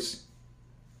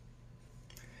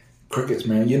 Crickets,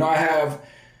 man. You know, I have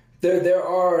there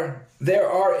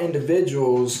are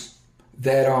individuals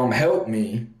that help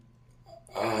me.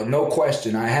 No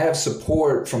question. I have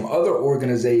support from other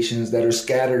organizations that are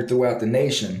scattered throughout the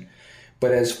nation.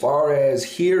 But as far as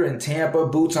here in Tampa,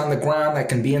 boots on the ground that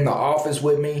can be in the office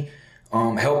with me,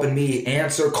 helping me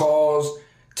answer calls,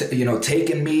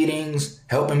 taking meetings,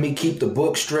 helping me keep the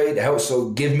book straight, so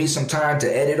give me some time to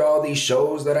edit all these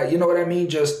shows that you know what I mean?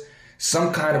 Just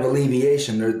some kind of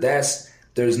alleviation.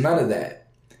 There's none of that.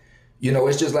 You know,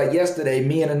 it's just like yesterday,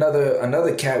 me and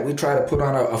another cat, we try to put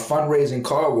on a fundraising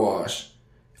car wash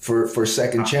for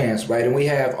Second Chance, right? And we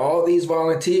have all these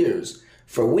volunteers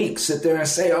for weeks sit there and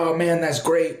say, oh man, that's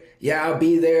great. Yeah, I'll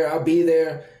be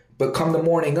there. But come the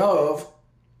morning of,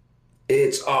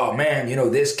 it's, oh man,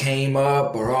 this came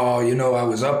up, or, oh, I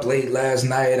was up late last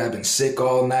night. I've been sick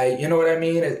all night. You know what I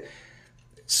mean?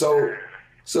 So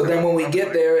then when we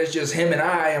get there, it's just him and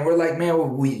I, and we're like,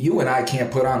 man, you and I can't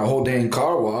put on a whole dang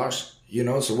car wash,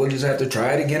 so we'll just have to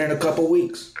try it again in a couple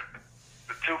weeks.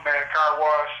 The 2-man car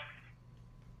wash?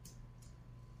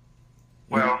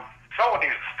 Well, someone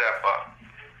needs to step up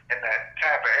in that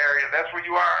Tampa area. That's where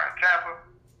you are in Tampa?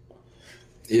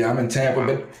 Yeah, I'm in Tampa,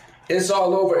 but it's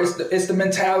all over. It's the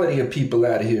mentality of people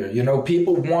out here. You know,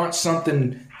 people want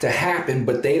something to happen,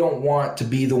 but they don't want to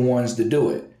be the ones to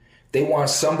do it. They want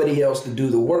somebody else to do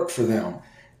the work for them.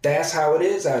 That's how it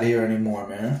is out here anymore,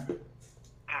 man.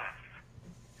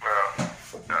 Well,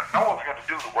 no one's going to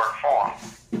do the work for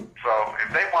them. So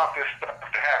if they want this stuff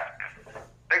to happen,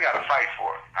 they got to fight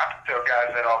for it. I tell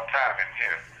guys that all the time in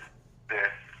here,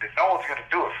 that no one's going to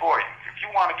do it for you. If you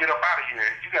want to get up out of here,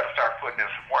 you got to start putting in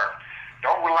some work.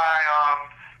 Don't rely on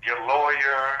your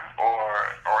lawyer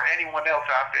or anyone else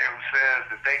out there who says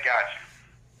that they got you.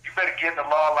 You better get in the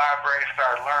law library and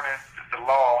start learning the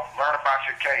law, learn about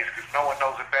your case, because no one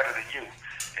knows it better than you.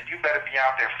 And you better be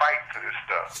out there fighting for this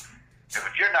stuff. Because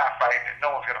if you're not fighting it,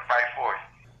 no one's going to fight for you.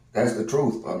 That's the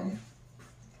truth, buddy.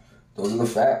 Those are the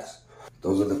facts.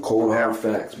 Those are the cold hard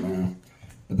facts, man.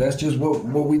 But that's just what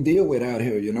we deal with out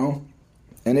here, you know.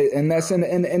 And that's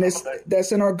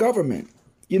in our government.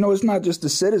 You know, it's not just the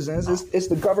citizens; it's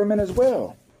the government as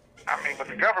well. I mean, but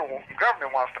the government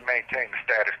wants to maintain the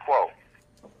status quo.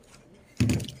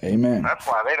 Amen. That's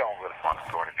why they don't really want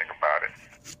to do anything about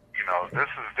it. You know, this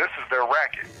is their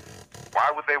racket. Why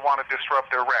would they want to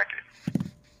disrupt their racket?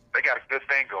 They got a good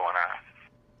thing going on.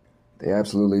 They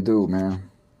absolutely do, man.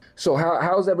 So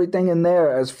how's everything in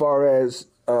there as far as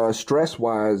stress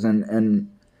wise and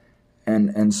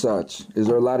such? Is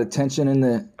there a lot of tension in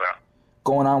the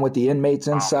going on with the inmates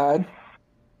inside?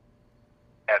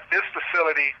 At this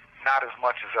facility, not as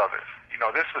much as others. You know,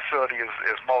 this facility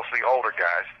is mostly older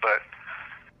guys, but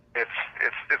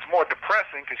it's more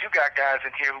depressing because you got guys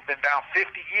in here who've been down 50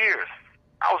 years.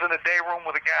 I was in a day room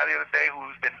with a guy the other day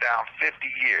who's been down 50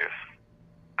 years.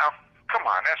 Now, come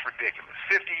on, that's ridiculous.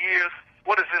 50 years?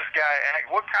 What is this guy?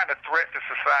 What kind of threat to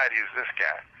society is this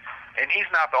guy? And he's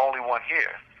not the only one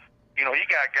here. You know, you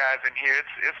got guys in here.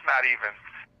 It's not even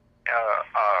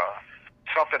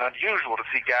something unusual to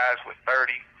see guys with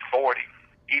 30, 40,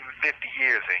 even 50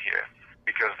 years in here,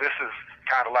 because this is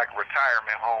kind of like a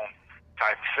retirement home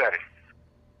type setting.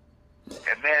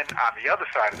 And then on the other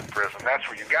side of the prison, that's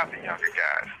where you got the younger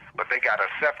guys, but they got us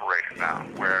separated now.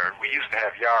 Where we used to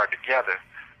have yard together,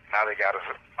 now they got us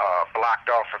blocked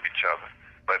off from each other.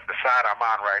 But the side I'm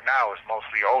on right now is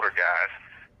mostly older guys,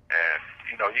 and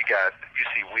you know, you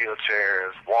see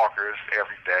wheelchairs, walkers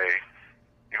every day.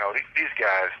 You know, these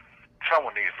guys,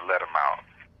 someone needs to let them out.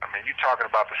 I mean, you're talking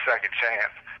about the second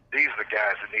chance. These are the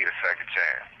guys that need a second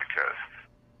chance, because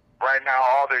right now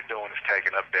all they're doing is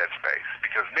taking up dead space,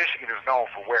 because Michigan is known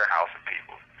for warehousing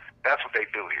people. That's what they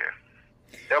do here.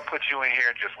 They'll put you in here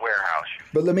and just warehouse you.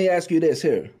 But let me ask you this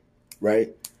here,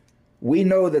 right? We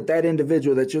know that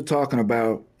individual that you're talking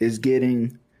about the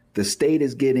state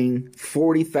is getting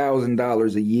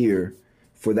 $40,000 a year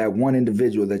for that one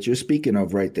individual that you're speaking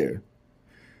of right there.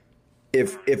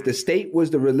 If the state was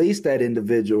to release that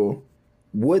individual,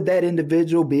 would that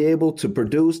individual be able to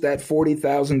produce that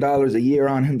 $40,000 a year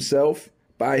on himself,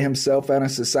 by himself out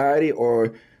of society,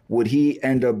 or would he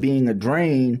end up being a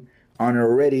drain on an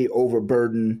already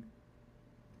overburdened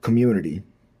community?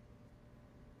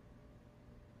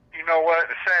 You know what?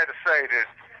 It's sad to say that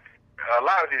a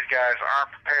lot of these guys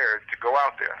aren't prepared to go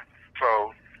out there,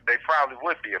 so they probably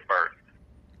would be a burden,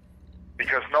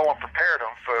 because no one prepared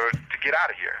them to get out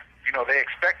of here. You know, they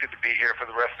expected to be here for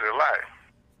the rest of their life.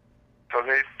 So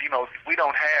they, you know, we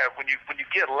don't have, when you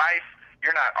get life,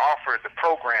 you're not offered the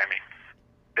programming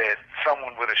that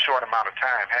someone with a short amount of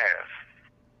time has,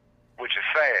 which is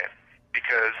sad,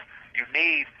 because you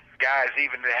need guys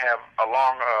even to have a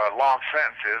long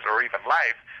sentences or even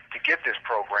life to get this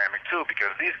programming too,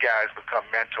 because these guys become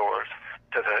mentors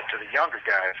to the younger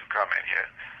guys who come in here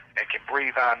and can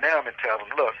breathe on them and tell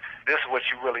them, look, this is what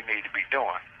you really need to be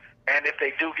doing. And if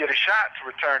they do get a shot to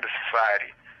return to society,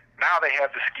 now they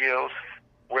have the skills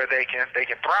where they can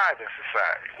thrive in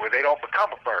society, where they don't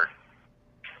become a burden.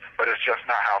 But it's just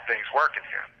not how things work in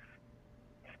here.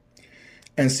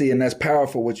 And see, and that's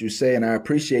powerful what you say, and I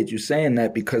appreciate you saying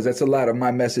that, because that's a lot of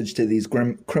my message to these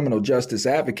criminal justice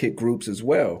advocate groups as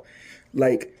well.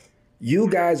 Like, you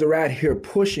guys are out here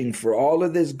pushing for all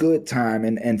of this good time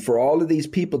and for all of these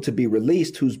people to be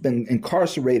released who's been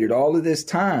incarcerated all of this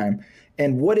time.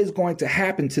 And what is going to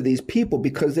happen to these people,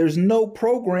 because there's no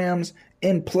programs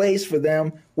in place for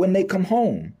them when they come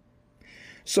home.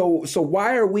 So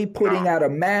why are we putting out a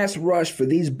mass rush for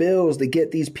these bills to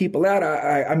get these people out?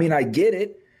 I mean, I get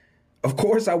it. Of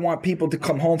course, I want people to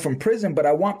come home from prison, but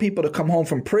I want people to come home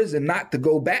from prison, not to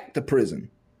go back to prison.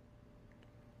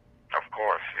 Of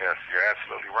course, yes, you're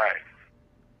absolutely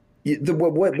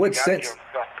right. What sense?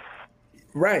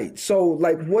 Right. So,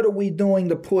 like, what are we doing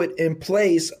to put in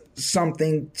place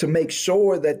something to make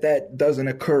sure that that doesn't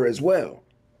occur as well?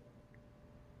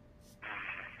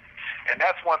 And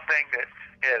that's one thing that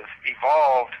has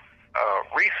evolved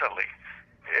recently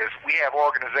is we have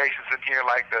organizations in here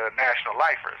like the National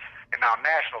Lifers. And now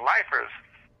National Lifers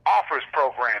offers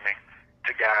programming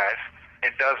to guys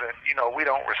and doesn't, we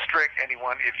don't restrict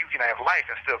anyone. If you can have life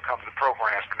and still come to the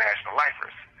programs for National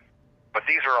Lifers. But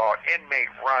these are all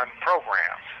inmate-run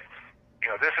programs.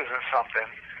 This isn't something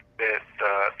that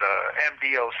the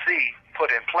MDOC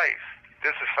put in place.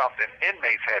 This is something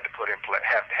inmates had to put in place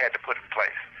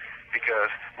because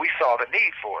we saw the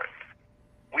need for it.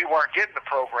 We weren't getting the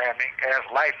programming as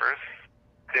lifers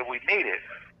that we needed.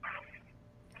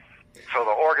 So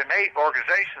the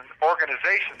organization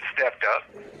stepped up,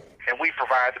 and we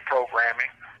provide the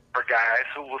programming for guys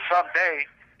who will someday,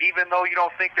 even though you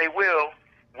don't think they will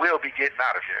be getting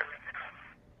out of here.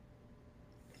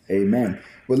 Amen.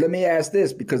 Well, let me ask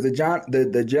this, because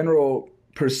the general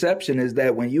perception is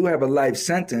that when you have a life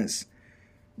sentence,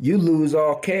 you lose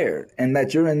all care, and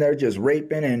that you're in there just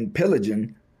raping and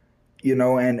pillaging,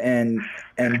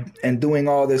 and doing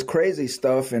all this crazy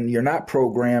stuff, and you're not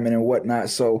programming and whatnot.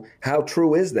 So how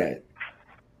true is that?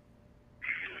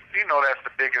 That's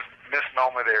the biggest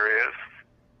misnomer there is.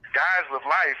 Guys with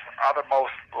life are the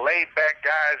most laid-back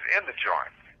guys in the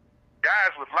joint.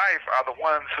 Guys with life are the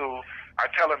ones who are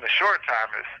telling the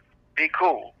short-timers, be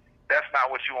cool. That's not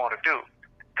what you want to do.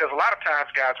 Because a lot of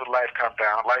times guys with life come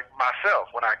down, like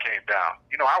myself when I came down.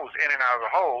 I was in and out of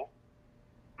the hole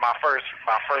my first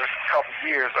couple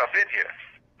years up in here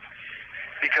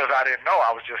because I didn't know.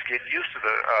 I was just getting used to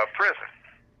the prison.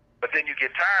 But then you get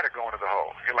tired of going to the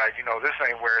hole. You're like, this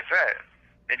ain't where it's at.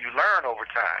 And you learn over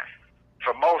time.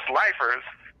 So most lifers,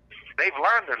 they've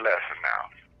learned their lesson now.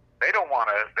 They don't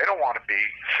want to be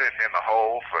sitting in the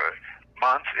hole for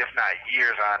months, if not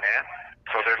years on end.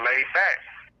 So they're laid back.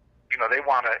 They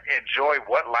want to enjoy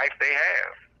what life they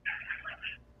have.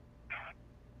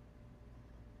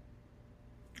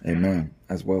 Amen.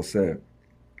 That's well said.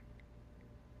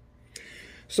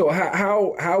 So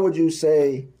how would you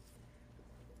say,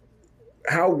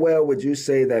 how well would you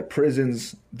say that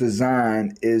prison's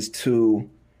design is to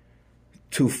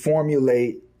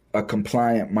formulate a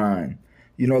compliant mind?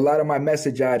 A lot of my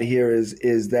message out here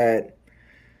is that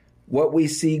what we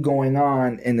see going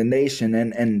on in the nation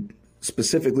and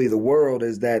specifically the world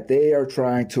is that they are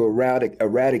trying to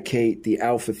eradicate the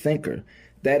alpha thinker.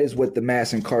 That is what the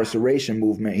mass incarceration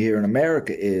movement here in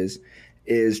America is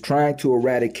trying to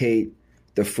eradicate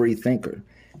the free thinker.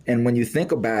 And when you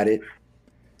think about it,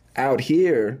 out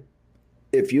here,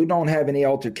 if you don't have any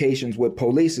altercations with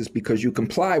police, it's because you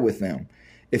comply with them.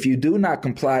 If you do not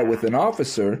comply with an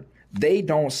officer, they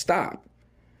don't stop.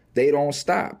 They don't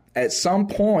stop. At some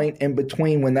point in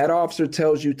between when that officer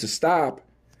tells you to stop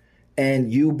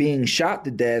and you being shot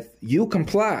to death, you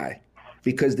comply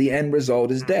because the end result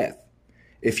is death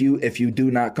if you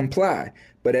do not comply.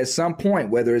 But at some point,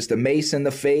 whether it's the mace in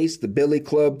the face, the billy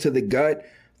club to the gut,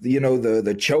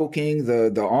 the choking,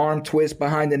 the arm twist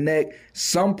behind the neck,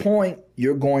 some point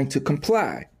you're going to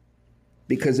comply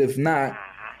because if not,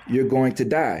 you're going to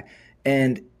die.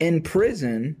 And in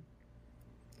prison,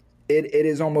 it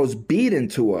is almost beaten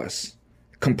to us,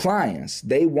 compliance.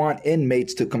 They want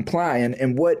inmates to comply.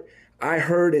 And what I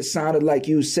heard it sounded like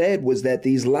you said was that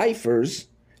these lifers,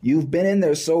 you've been in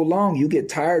there so long, you get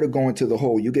tired of going to the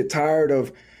hole. You get tired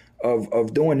of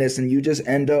doing this, and you just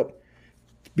end up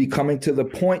becoming to the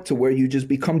point to where you just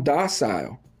become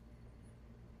docile.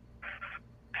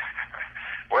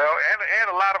 Well, and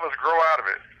a lot of us grow out of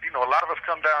it. A lot of us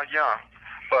come down young.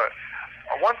 But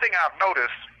one thing I've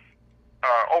noticed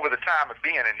over the time of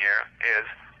being in here is,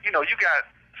 you got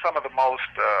some of the most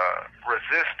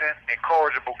resistant,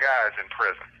 incorrigible guys in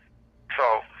prison.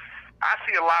 So I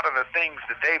see a lot of the things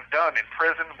that they've done in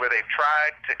prison where they've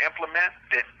tried to implement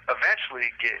that eventually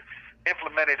get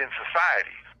implemented in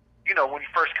society. When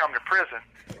you first come to prison,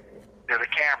 there are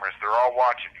the cameras. They're all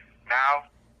watching you. Now,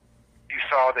 you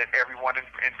saw that everyone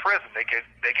in prison, they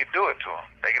could do it to them.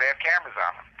 They could have cameras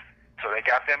on them. So they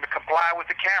got them to comply with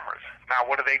the cameras. Now,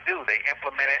 what do? They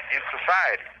implement it in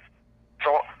society.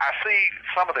 So I see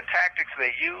some of the tactics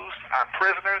they use on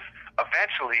prisoners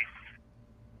eventually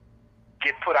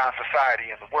get put on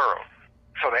society in the world.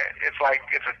 So that it's like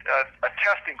it's a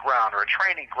testing ground or a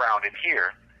training ground in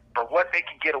here for what they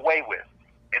can get away with,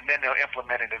 and then they'll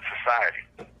implement it in society.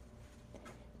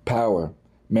 Power.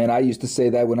 Man, I used to say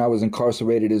that when I was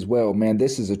incarcerated as well. Man,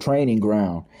 this is a training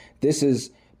ground. This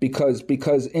is because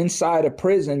inside a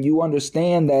prison, you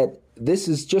understand that this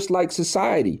is just like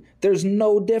society. There's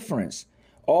no difference.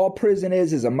 All prison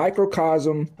is a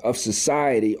microcosm of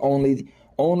society.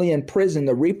 Only in prison,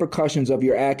 the repercussions of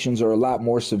your actions are a lot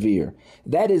more severe.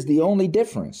 That is the only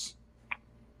difference.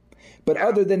 But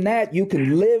other than that, you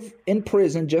can live in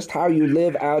prison just how you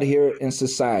live out here in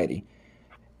society.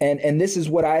 And this is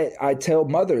what I tell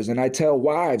mothers and I tell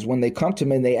wives when they come to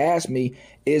me and they ask me,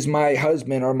 is my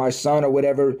husband or my son or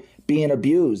whatever being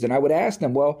abused? And I would ask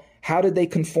them, well, how did they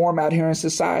conform out here in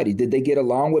society? Did they get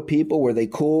along with people? Were they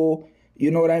cool? You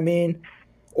know what I mean?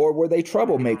 Or were they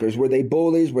troublemakers? Were they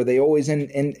bullies? Were they always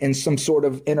in some sort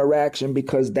of interaction?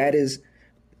 Because that is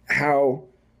how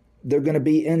they're going to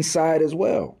be inside as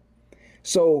well.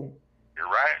 So you're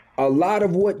right. A lot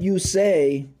of what you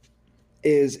say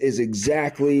is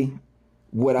exactly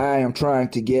what I am trying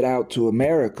to get out to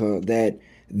America, that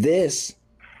this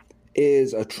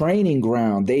is a training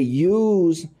ground. They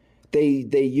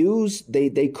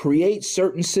create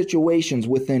certain situations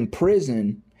within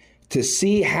prison to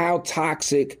see how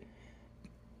toxic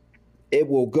it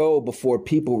will go before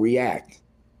people react.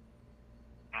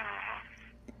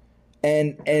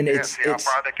 And it's how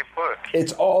far they can push.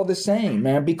 It's all the same,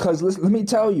 man, because let me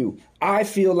tell you, I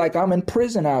feel like I'm in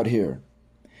prison out here.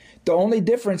 The only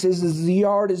difference is the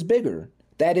yard is bigger.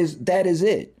 That is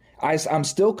it. I'm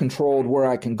still controlled where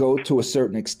I can go to a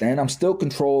certain extent. I'm still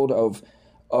controlled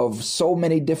of so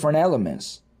many different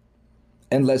elements,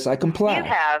 unless I comply. You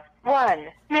have 1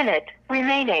 minute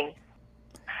remaining.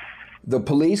 The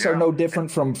police are no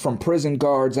different from prison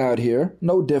guards out here.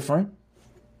 No different.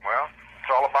 Well,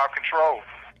 it's all about control.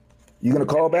 You gonna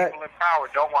call back? People in power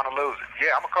don't want to lose it.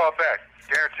 Yeah, I'm gonna call back.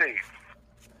 Guaranteed.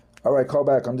 All right, call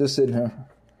back. I'm just sitting here.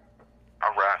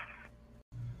 All right.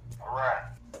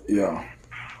 Yeah.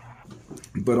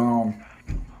 But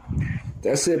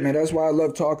that's it, man. That's why I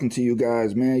love talking to you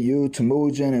guys, man. You,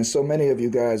 Temujin, and so many of you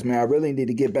guys, man. I really need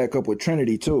to get back up with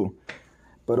Trinity too.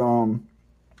 But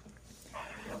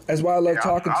that's why I love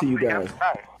talking to you guys.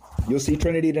 You'll see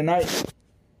Trinity tonight?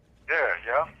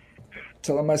 Yeah.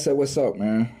 Tell him I said what's up,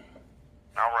 man.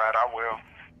 All right, I will.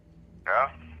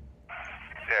 Yeah.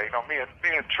 Yeah, you know, me and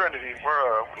Trinity,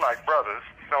 we're like brothers.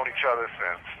 We've known each other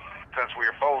since we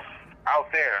were both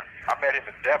out there. I met him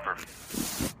in Denver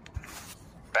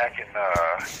back in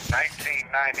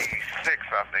 1996,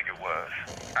 I think it was.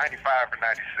 95 or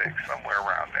 96, somewhere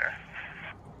around there.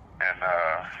 And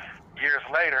years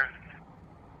later,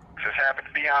 just happened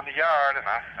to be on the yard, and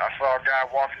I saw a guy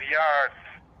walking the yard,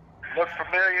 looked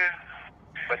familiar,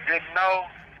 but didn't know,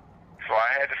 so I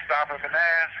had to stop him and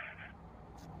ask.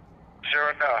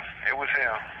 Sure enough, it was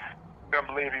him. Couldn't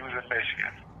believe he was in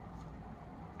Michigan.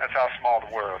 That's how small the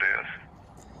world is.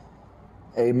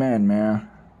 Amen, man.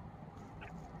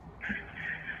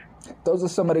 Those are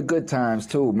some of the good times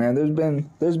too, man.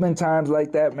 There's been times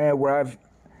like that, man, where I've,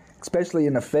 especially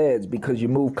in the feds, because you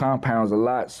move compounds a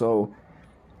lot, so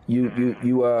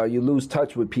you lose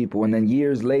touch with people, and then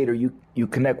years later you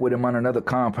connect with them on another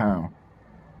compound.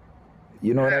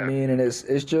 You know what I mean? And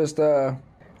it's just a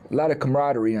lot of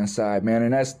camaraderie inside, man.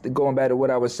 And that's going back to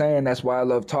what I was saying. That's why I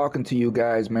love talking to you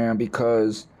guys, man,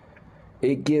 because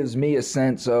it gives me a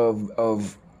sense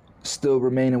of still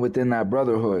remaining within that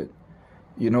brotherhood.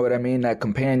 You know what I mean? That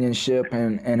companionship,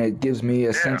 and it gives me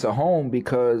a sense of home,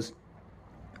 because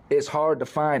it's hard to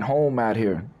find home out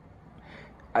here.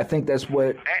 I think that's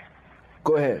what.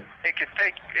 Go ahead. It can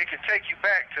take you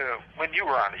back to when you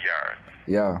were on the yard.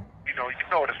 Yeah. You know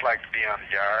what it's like to be on the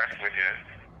yard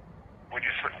when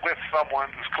you're with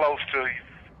someone who's close to you.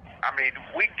 I mean,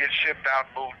 we can get shipped out,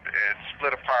 moved, and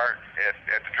split apart at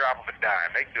the drop of a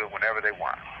dime. They can do it whenever they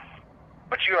want.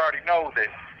 But you already know that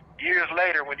years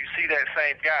later, when you see that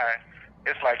same guy,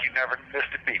 it's like you never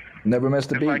missed a beat. Never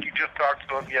missed a beat. It's like you just talked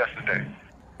to him yesterday.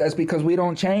 That's because we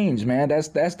don't change, man. That's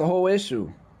the whole issue.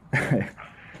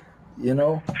 You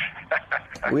know?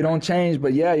 We don't change,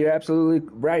 but yeah, you're absolutely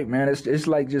right, man. It's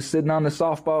like just sitting on the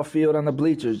softball field on the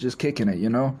bleachers, just kicking it, you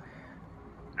know?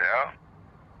 Yeah.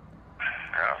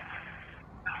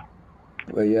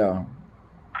 But yeah.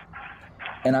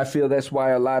 And I feel that's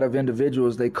why a lot of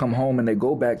individuals, they come home and they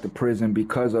go back to prison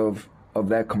because of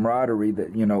that camaraderie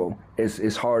that, you know,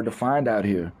 it's hard to find out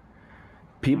here.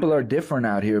 People are different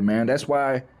out here, man. That's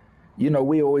why, you know,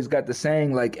 we always got the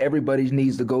saying, like, everybody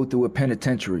needs to go through a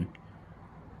penitentiary.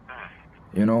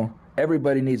 You know,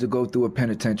 everybody needs to go through a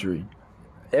penitentiary.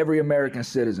 Every American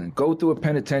citizen, go through a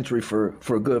penitentiary for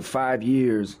a good 5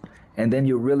 years, and then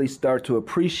you'll really start to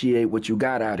appreciate what you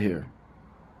got out here.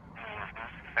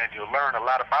 And you'll learn a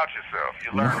lot about yourself.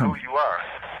 You'll learn who you are.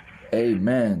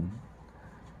 Amen.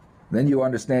 Then you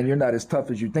understand you're not as tough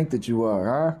as you think that you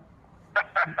are, huh?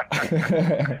 There's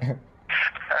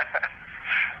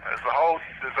a whole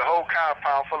whole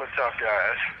compound full of tough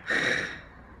guys.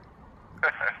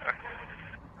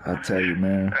 I tell you,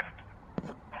 man.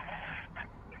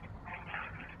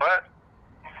 But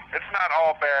it's not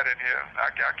all bad in here. I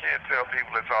can't tell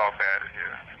people it's all bad in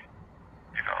here.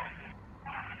 You know,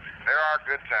 there are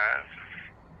good times.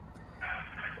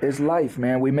 It's life,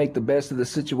 man. We make the best of the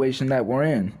situation that we're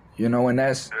in, you know, and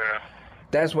that's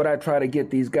what I try to get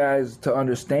these guys to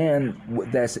understand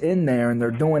that's in there, and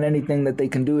they're doing anything that they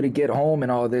can do to get home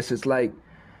and all this. It's like,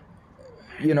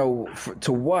 you know,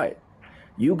 to what?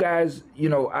 You guys, you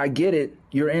know, I get it.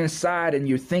 You're inside and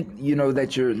you think, you know,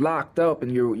 that you're locked up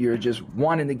and you're just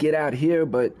wanting to get out here,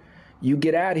 but you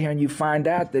get out here and you find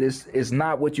out that it's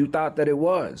not what you thought that it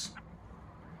was.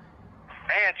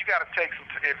 And you got to take some,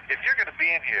 if you're going to be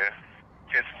in here,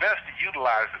 it's best to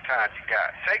utilize the time you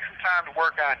got. Take some time to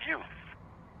work on you.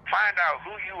 Find out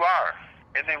who you are,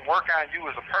 and then work on you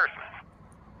as a person.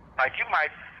 Like, you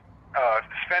might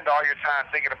spend all your time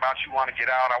thinking about you want to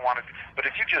get out, but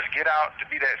if you just get out to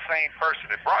be that same person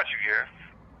that brought you here,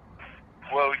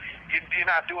 well, you're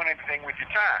not doing anything with your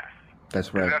time.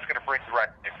 That's right. That's going to bring you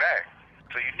right back.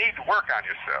 So you need to work on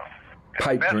yourself.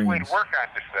 And the best way to work on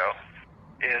yourself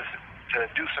is to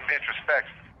do some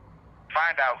introspection.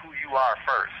 Find out who you are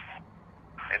first,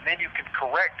 and then you can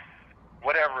correct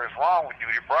whatever is wrong with you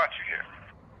that brought you here.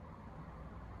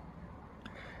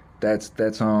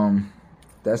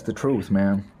 That's the truth,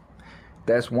 man.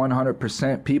 That's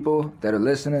 100% people that are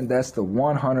listening. That's the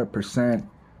 100%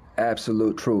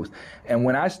 absolute truth. And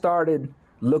when I started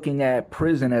looking at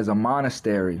prison as a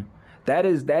monastery, that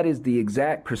is the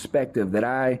exact perspective that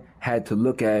I had to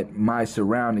look at my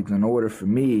surroundings in order for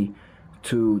me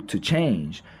to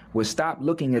change. Was stop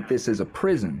looking at this as a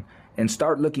prison and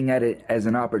start looking at it as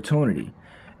an opportunity.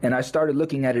 And I started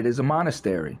looking at it as a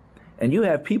monastery. And you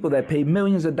have people that pay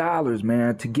millions of dollars,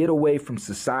 man, to get away from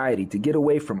society, to get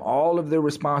away from all of their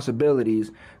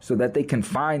responsibilities so that they can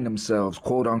find themselves,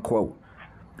 quote unquote,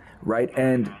 right?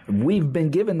 And we've been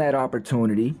given that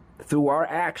opportunity through our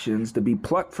actions to be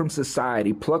plucked from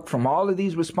society, plucked from all of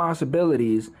these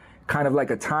responsibilities, kind of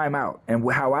like a timeout. And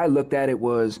how I looked at it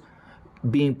was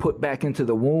being put back into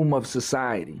the womb of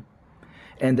society.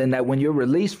 And then that when you're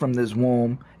released from this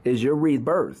womb is your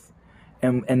rebirth.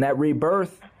 And that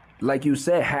rebirth, like you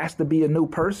said, has to be a new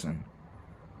person.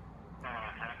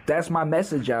 That's my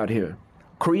message out here.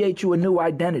 Create you a new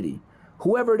identity.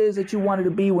 Whoever it is that you wanted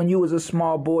to be when you was a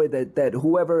small boy, that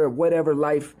whoever, whatever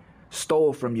life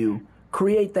stole from you,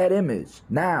 create that image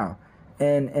now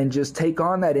and just take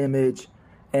on that image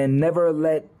and never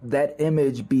let that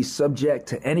image be subject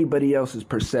to anybody else's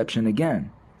perception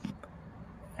again.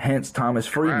 Hence Thomas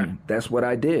Freeme. That's what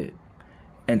I did.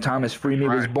 And Thomas Freeme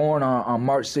was born on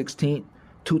March 16th,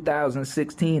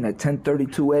 2016 at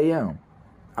 10:32 a.m.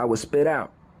 I was spit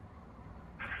out.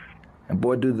 And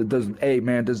boy, does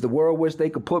the world wish they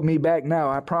could put me back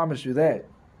now? I promise you that.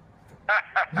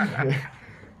 But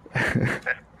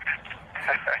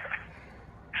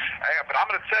I'm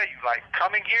going to tell you, like,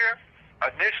 coming here,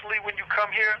 initially when you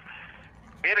come here,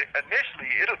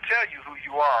 it'll tell you who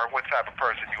you are and what type of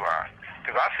person you are.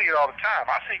 Because I see it all the time.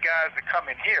 I see guys that come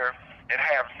in here and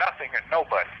have nothing and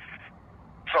nobody.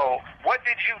 So what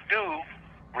did you do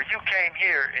when you came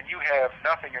here and you have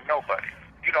nothing and nobody?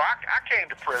 You know, I came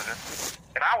to prison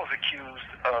and I was accused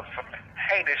of some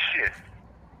heinous shit.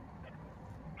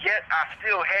 Yet I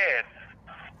still had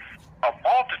a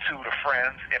multitude of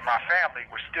friends in my family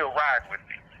were still riding with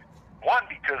me. One,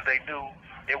 because they knew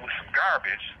it was some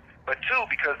garbage, but two,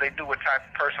 because they knew what type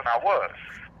of person I was.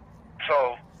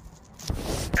 So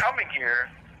coming here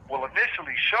will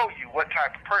initially show you what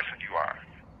type of person you are.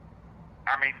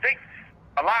 I mean, think,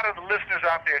 a lot of the listeners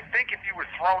out there, think if you were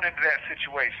thrown into that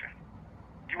situation,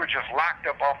 you were just locked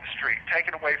up off the street,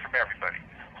 taken away from everybody,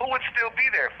 who would still be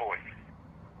there for you?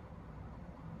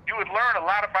 You would learn a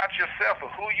lot about yourself of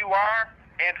who you are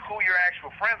and who your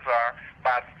actual friends are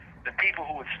by the people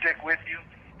who would stick with you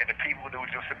and the people who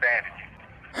would just abandon you.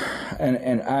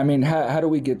 And I mean, how do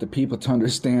we get the people to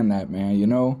understand that, man? You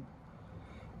know,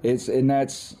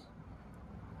 that's.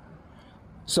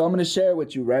 So I'm going to share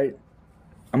with you, right?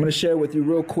 I'm going to share with you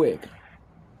real quick,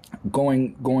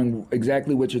 going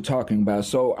exactly what you're talking about.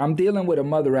 So I'm dealing with a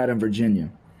mother out in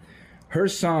Virginia. Her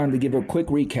son, to give a quick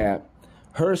recap,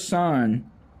 her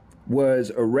son was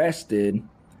arrested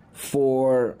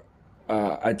for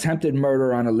attempted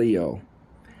murder on a Leo.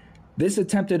 This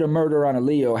attempted murder on a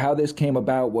Leo, how this came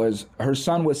about was her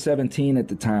son was 17 at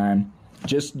the time,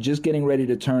 just getting ready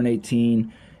to turn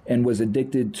 18, and was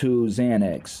addicted to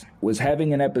Xanax. Was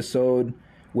having an episode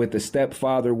with the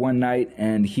stepfather one night,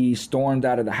 and he stormed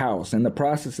out of the house. In the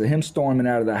process of him storming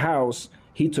out of the house,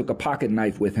 he took a pocket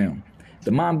knife with him.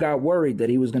 The mom got worried that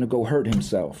he was going to go hurt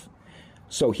himself.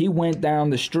 So he went down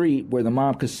the street where the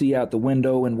mom could see out the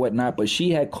window and whatnot, but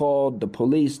she had called the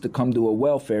police to come do a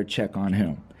welfare check on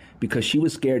him because she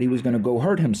was scared he was going to go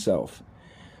hurt himself.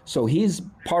 So he's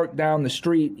parked down the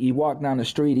street. He walked down the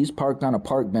street. He's parked on a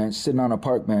park bench, sitting on a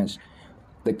park bench.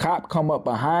 The cop come up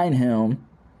behind him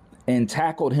and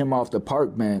tackled him off the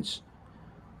park bench,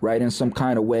 right, in some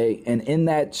kind of way. And in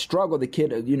that struggle, the kid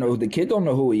don't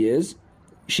know who he is.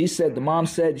 The mom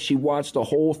said she watched the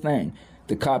whole thing.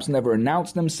 The cops never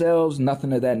announced themselves,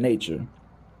 nothing of that nature.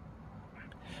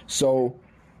 So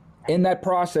in that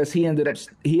process, he ended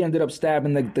up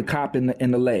stabbing the cop in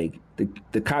the leg.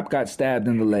 The cop got stabbed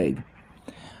in the leg.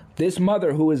 This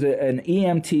mother, who is an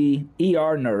EMT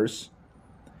ER nurse,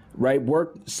 right,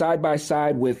 worked side by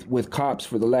side with cops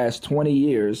for the last 20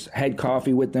 years, had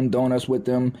coffee with them, donuts with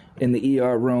them in the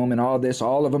ER room and all this.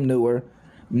 All of them knew her.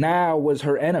 Now was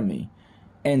her enemy,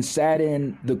 and sat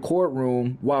in the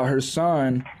courtroom while her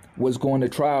son was going to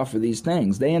trial for these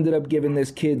things. They ended up giving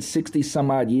this kid 60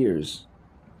 some odd years.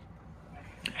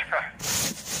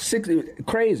 60,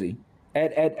 crazy.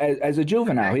 As a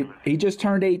juvenile, he just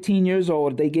turned 18 years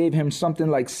old. They gave him something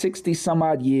like 60 some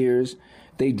odd years.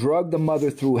 They drugged the mother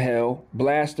through hell,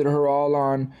 blasted her all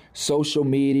on social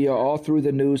media, all through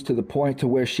the news, to the point to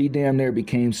where she damn near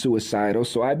became suicidal.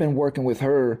 So I've been working with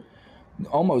her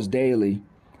almost daily,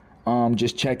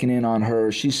 just checking in on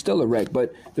her. She's still a wreck.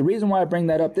 But the reason why I bring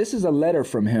that up, this is a letter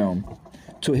from him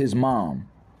to his mom,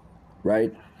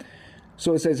 right?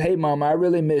 So it says, "Hey, Mom, I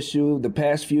really miss you. The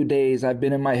past few days, I've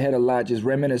been in my head a lot, just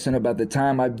reminiscing about the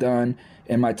time I've done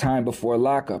in my time before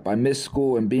lockup. I miss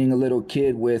school and being a little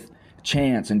kid with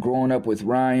Chance and growing up with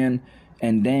Ryan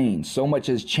and Dane. So much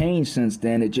has changed since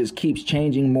then. It just keeps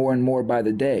changing more and more by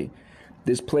the day.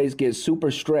 This place gets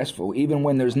super stressful. Even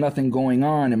when there's nothing going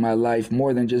on in my life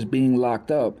more than just being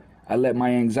locked up, I let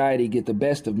my anxiety get the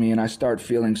best of me and I start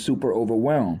feeling super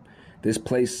overwhelmed. This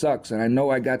place sucks, and I know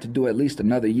I got to do at least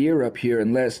another year up here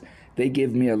unless they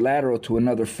give me a lateral to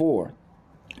another 4.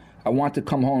 I want to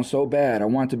come home so bad. I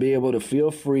want to be able to feel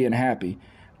free and happy.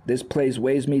 This place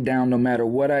weighs me down no matter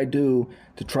what I do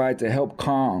to try to help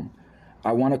calm.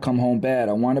 I want to come home bad.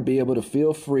 I want to be able to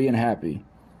feel free and happy.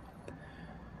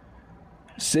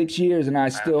 6 years and I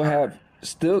still have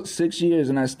 6 years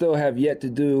and I still have yet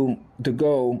to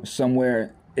go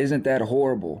somewhere. Isn't that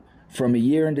horrible? From a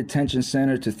year in detention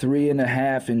center to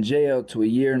 3.5 in jail to a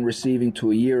year in receiving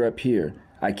to a year up here.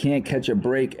 I can't catch a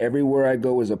break. Everywhere I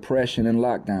go is oppression and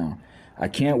lockdown. I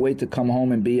can't wait to come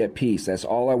home and be at peace. That's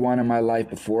all I want in my life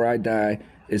before I die,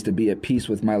 is to be at peace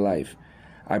with my life.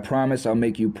 I promise I'll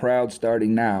make you proud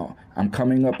starting now. I'm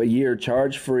coming up a year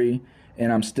charge-free,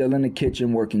 and I'm still in the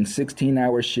kitchen working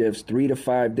 16-hour shifts 3 to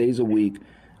 5 days a week.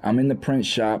 I'm in the print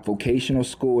shop, vocational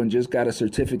school, and just got a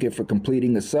certificate for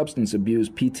completing a substance abuse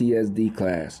PTSD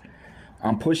class.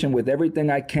 I'm pushing with everything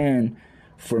I can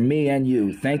for me and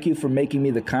you. Thank you for making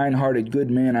me the kind-hearted good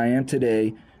man I am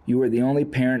today. You were the only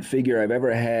parent figure I've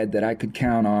ever had that I could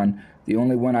count on, the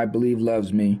only one I believe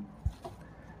loves me,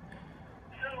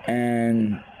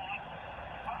 and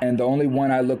the only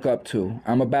one I look up to.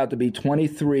 I'm about to be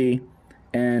 23,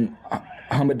 and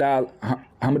Hamdallah,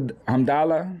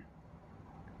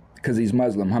 because he's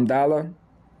Muslim. Hamdallah,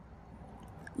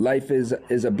 life is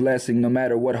a blessing no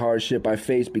matter what hardship I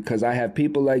face, because I have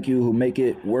people like you who make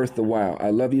it worth the while. I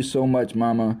love you so much,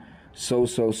 Mama. So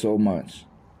much.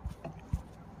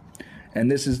 And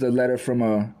this is the letter from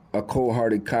a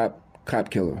cold-hearted cop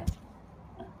killer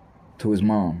to his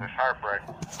mom. That's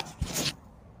heartbreaking.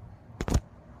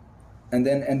 And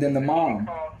then the mom.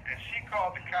 She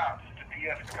called the cops to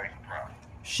de-escalate the problem.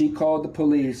 She called the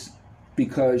police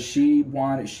because she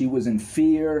was in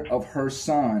fear of her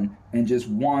son and just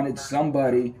wanted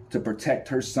somebody to protect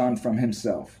her son from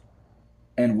himself,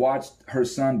 and watched her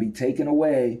son be taken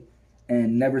away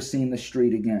and never seen the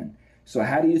street again. So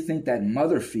how do you think that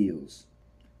mother feels?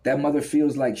 That mother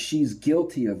feels like she's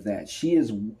guilty of that.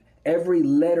 Every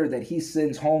letter that he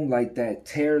sends home like that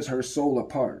tears her soul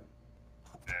apart.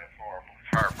 That's horrible. It's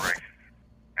heartbreaking.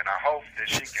 And I hope that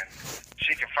she can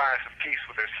find some peace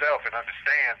with herself and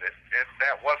understand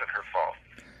that wasn't her fault.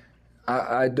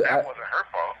 That wasn't her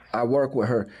fault. I work with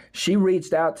her. She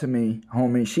reached out to me,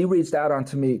 homie. She reached out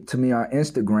to me on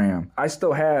Instagram. I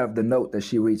still have the note that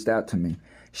she reached out to me.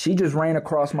 She just ran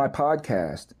across my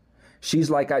podcast. She's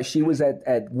like, she was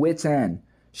at wit's end.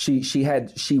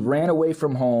 She ran away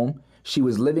from home. She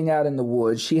was living out in the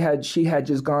woods. She had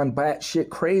just gone batshit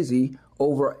crazy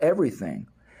over everything.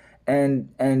 And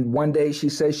one day she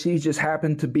says she just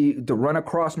happened to run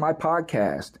across my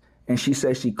podcast, And she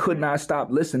said she could not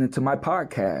stop listening to my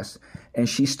podcast. And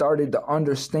she started to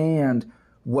understand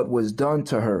what was done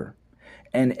to her.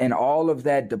 And all of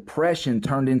that depression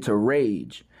turned into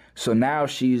rage. So now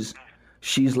she's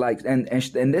like, and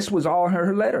this was all in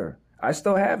her letter. I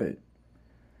still have it.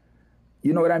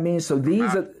 You know what I mean? So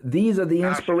these are the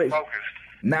inspiration.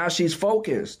 Now she's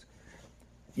focused.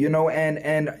 You know, and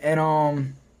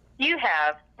You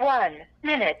have 1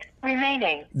 minute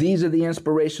remaining. These are the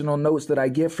inspirational notes that I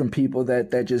get from people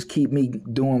that just keep me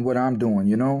doing what I'm doing,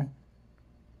 you know?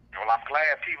 Well, I'm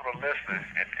glad people are listening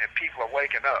and people are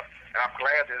waking up. And I'm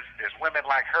glad there's women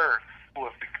like her who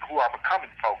are becoming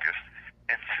focused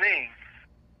and seeing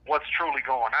what's truly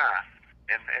going on.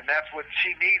 And that's what she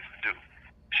needs to do.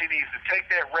 She needs to take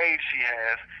that rage she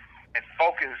has and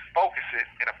focus it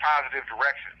in a positive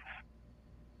direction.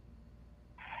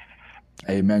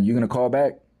 Hey, man, you going to call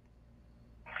back?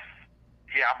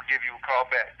 Yeah, I'm going to give you a call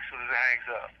back as soon as it hangs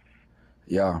up.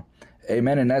 Yeah.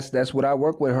 Amen. And that's what I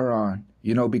work with her on,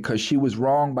 you know, because she was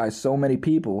wronged by so many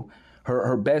people.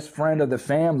 Her best friend of the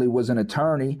family was an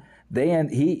attorney.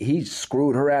 He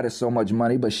screwed her out of so much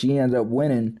money, but she ended up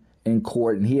winning in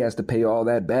court, and he has to pay all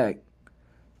that back.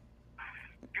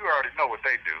 You already know what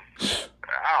they do.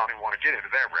 I don't even want to get into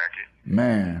that racket.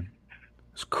 Man,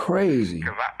 it's crazy.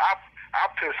 Because I'm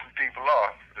pissing people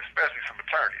off, especially some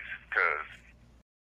attorneys.